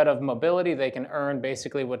that threat of mobility, they can earn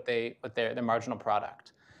basically what their marginal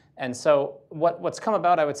product. And so what's come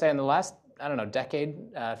about, I would say, in the last, I don't know, decade,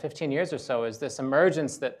 15 years or so, is this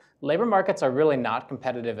emergence that labor markets are really not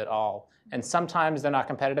competitive at all. And sometimes they're not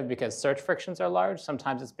competitive because search frictions are large.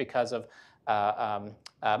 Sometimes it's because of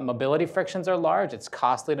mobility frictions are large. It's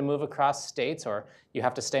costly to move across states, or you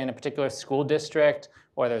have to stay in a particular school district,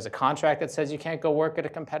 or there's a contract that says you can't go work at a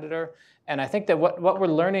competitor. And I think that what we're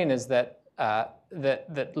learning is that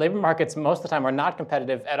that labor markets most of the time are not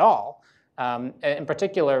competitive at all. In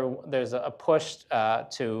particular, there's a push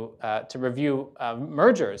to review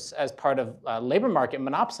mergers as part of labor market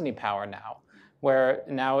monopsony power now, where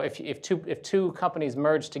now if two companies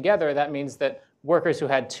merge together, that means that workers who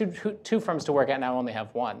had two firms to work at now only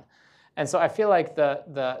have one. And so I feel like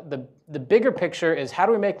the bigger picture is, how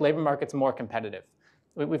do we make labor markets more competitive?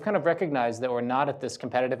 We've kind of recognized that we're not at this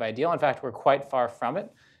competitive ideal. In fact, we're quite far from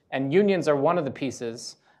it. And unions are one of the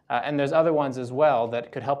pieces, and there's other ones as well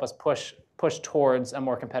that could help us push towards a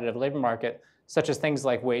more competitive labor market, such as things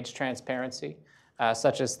like wage transparency,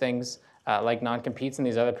 such as things like non-competes and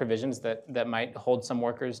these other provisions that might hold some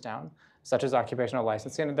workers down, such as occupational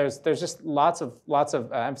licensing. And there's just lots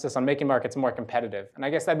of emphasis on making markets more competitive. And I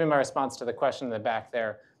guess that'd be my response to the question in the back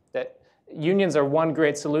there, that unions are one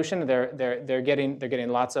great solution. They're getting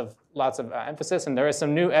lots of emphasis, and there is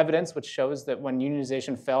some new evidence which shows that when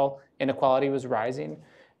unionization fell, inequality was rising.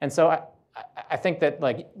 And so I think that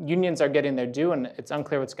like unions are getting their due, and it's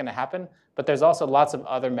unclear what's going to happen. But there's also lots of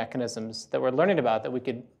other mechanisms that we're learning about that we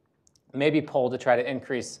could maybe pull to try to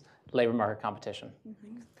increase labor market competition.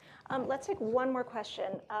 Mm-hmm. Let's take one more question.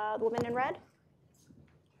 The woman in red.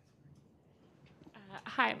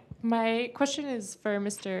 Hi, my question is for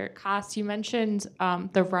Mr. Koss. You mentioned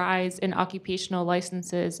the rise in occupational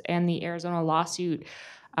licenses and the Arizona lawsuit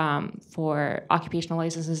for occupational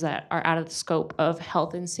licenses that are out of the scope of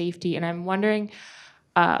health and safety. And I'm wondering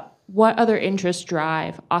what other interests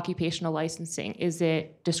drive occupational licensing? Is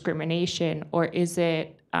it discrimination, or is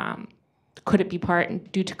it could it be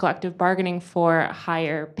part due to collective bargaining for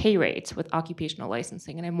higher pay rates with occupational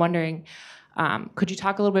licensing? And I'm wondering, could you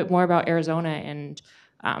talk a little bit more about Arizona and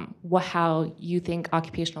how you think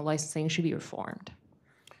occupational licensing should be reformed?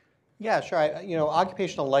 Yeah, sure.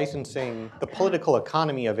 Occupational licensing, the political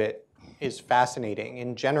economy of it is fascinating.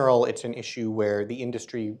 In general, it's an issue where the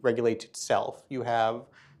industry regulates itself. You have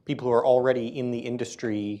people who are already in the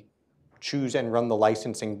industry choose and run the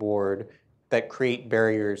licensing board that create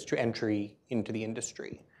barriers to entry into the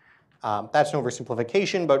industry. That's an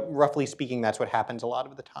oversimplification, but roughly speaking, that's what happens a lot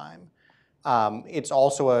of the time. It's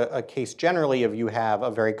also a case generally of you have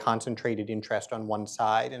a very concentrated interest on one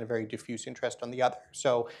side and a very diffuse interest on the other.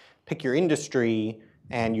 So pick your industry,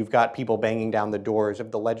 and you've got people banging down the doors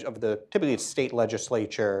of the typically it's state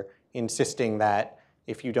legislature, insisting that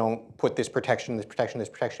if you don't put this protection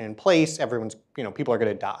in place, people are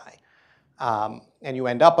going to die. And you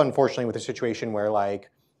end up, unfortunately, with a situation where like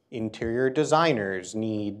interior designers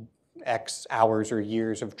need X hours or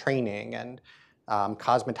years of training, and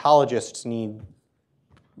cosmetologists need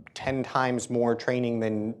 10 times more training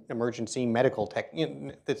than emergency medical tech.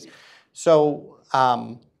 So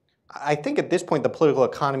I think at this point, the political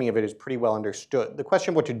economy of it is pretty well understood. The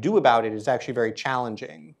question of what to do about it is actually very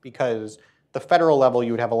challenging, because the federal level,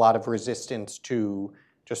 you would have a lot of resistance to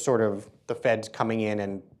just sort of the feds coming in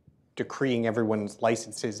and decreeing everyone's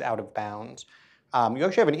licenses out of bounds. You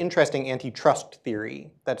actually have an interesting antitrust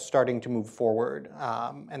theory that's starting to move forward,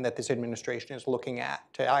 and that this administration is looking at,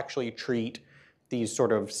 to actually treat these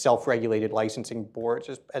sort of self-regulated licensing boards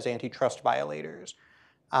as antitrust violators.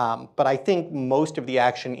 But I think most of the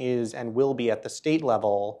action is and will be at the state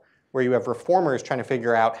level, where you have reformers trying to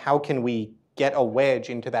figure out how can we get a wedge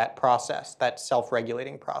into that process, that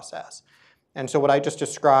self-regulating process. And so what I just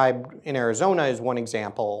described in Arizona is one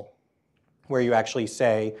example where you actually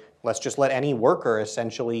say, let's just let any worker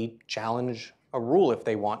essentially challenge a rule if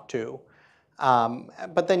they want to.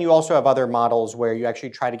 But then you also have other models where you actually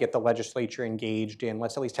try to get the legislature engaged in,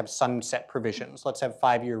 let's at least have sunset provisions. Let's have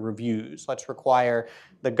 5-year reviews. Let's require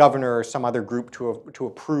the governor or some other group to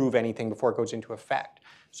approve anything before it goes into effect.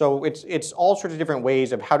 So it's all sorts of different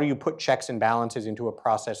ways of how do you put checks and balances into a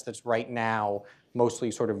process that's right now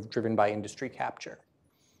mostly sort of driven by industry capture.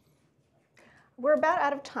 We're about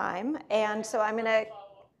out of time, and so I'm going to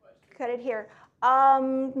cut it here.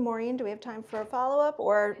 Maureen, do we have time for a follow-up,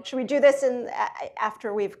 or should we do this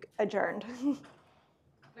after we've adjourned?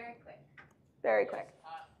 Very quick. Very quick.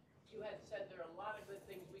 You had said there are a lot of good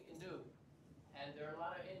things we can do, and there are a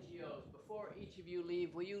lot of NGOs. Before each of you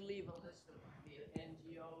leave, will you leave a list of the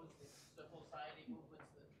NGOs, the civil society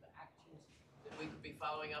movements, the actions that we could be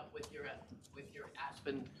following up with your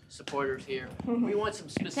Aspen supporters here? We want some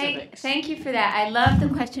specifics. Thank you for that. I love the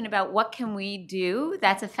question about what can we do.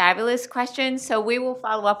 That's a fabulous question. So we will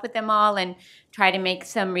follow up with them all and try to make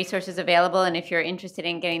some resources available. And if you're interested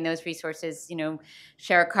in getting those resources,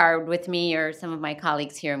 share a card with me or some of my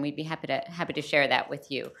colleagues here, and we'd be happy to share that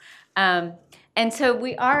with you. And so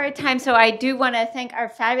we are at time. So I do want to thank our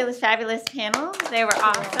fabulous panel. They were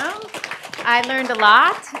awesome. I learned a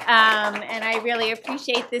lot, and I really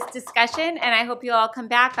appreciate this discussion, and I hope you all come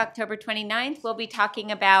back October 29th. We'll be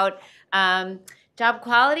talking about job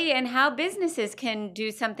quality and how businesses can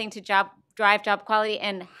do something to drive job quality,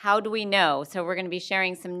 and how do we know? So we're going to be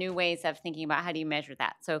sharing some new ways of thinking about how do you measure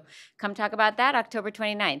that. So come talk about that October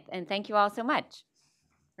 29th, and thank you all so much.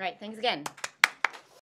 All right, thanks again.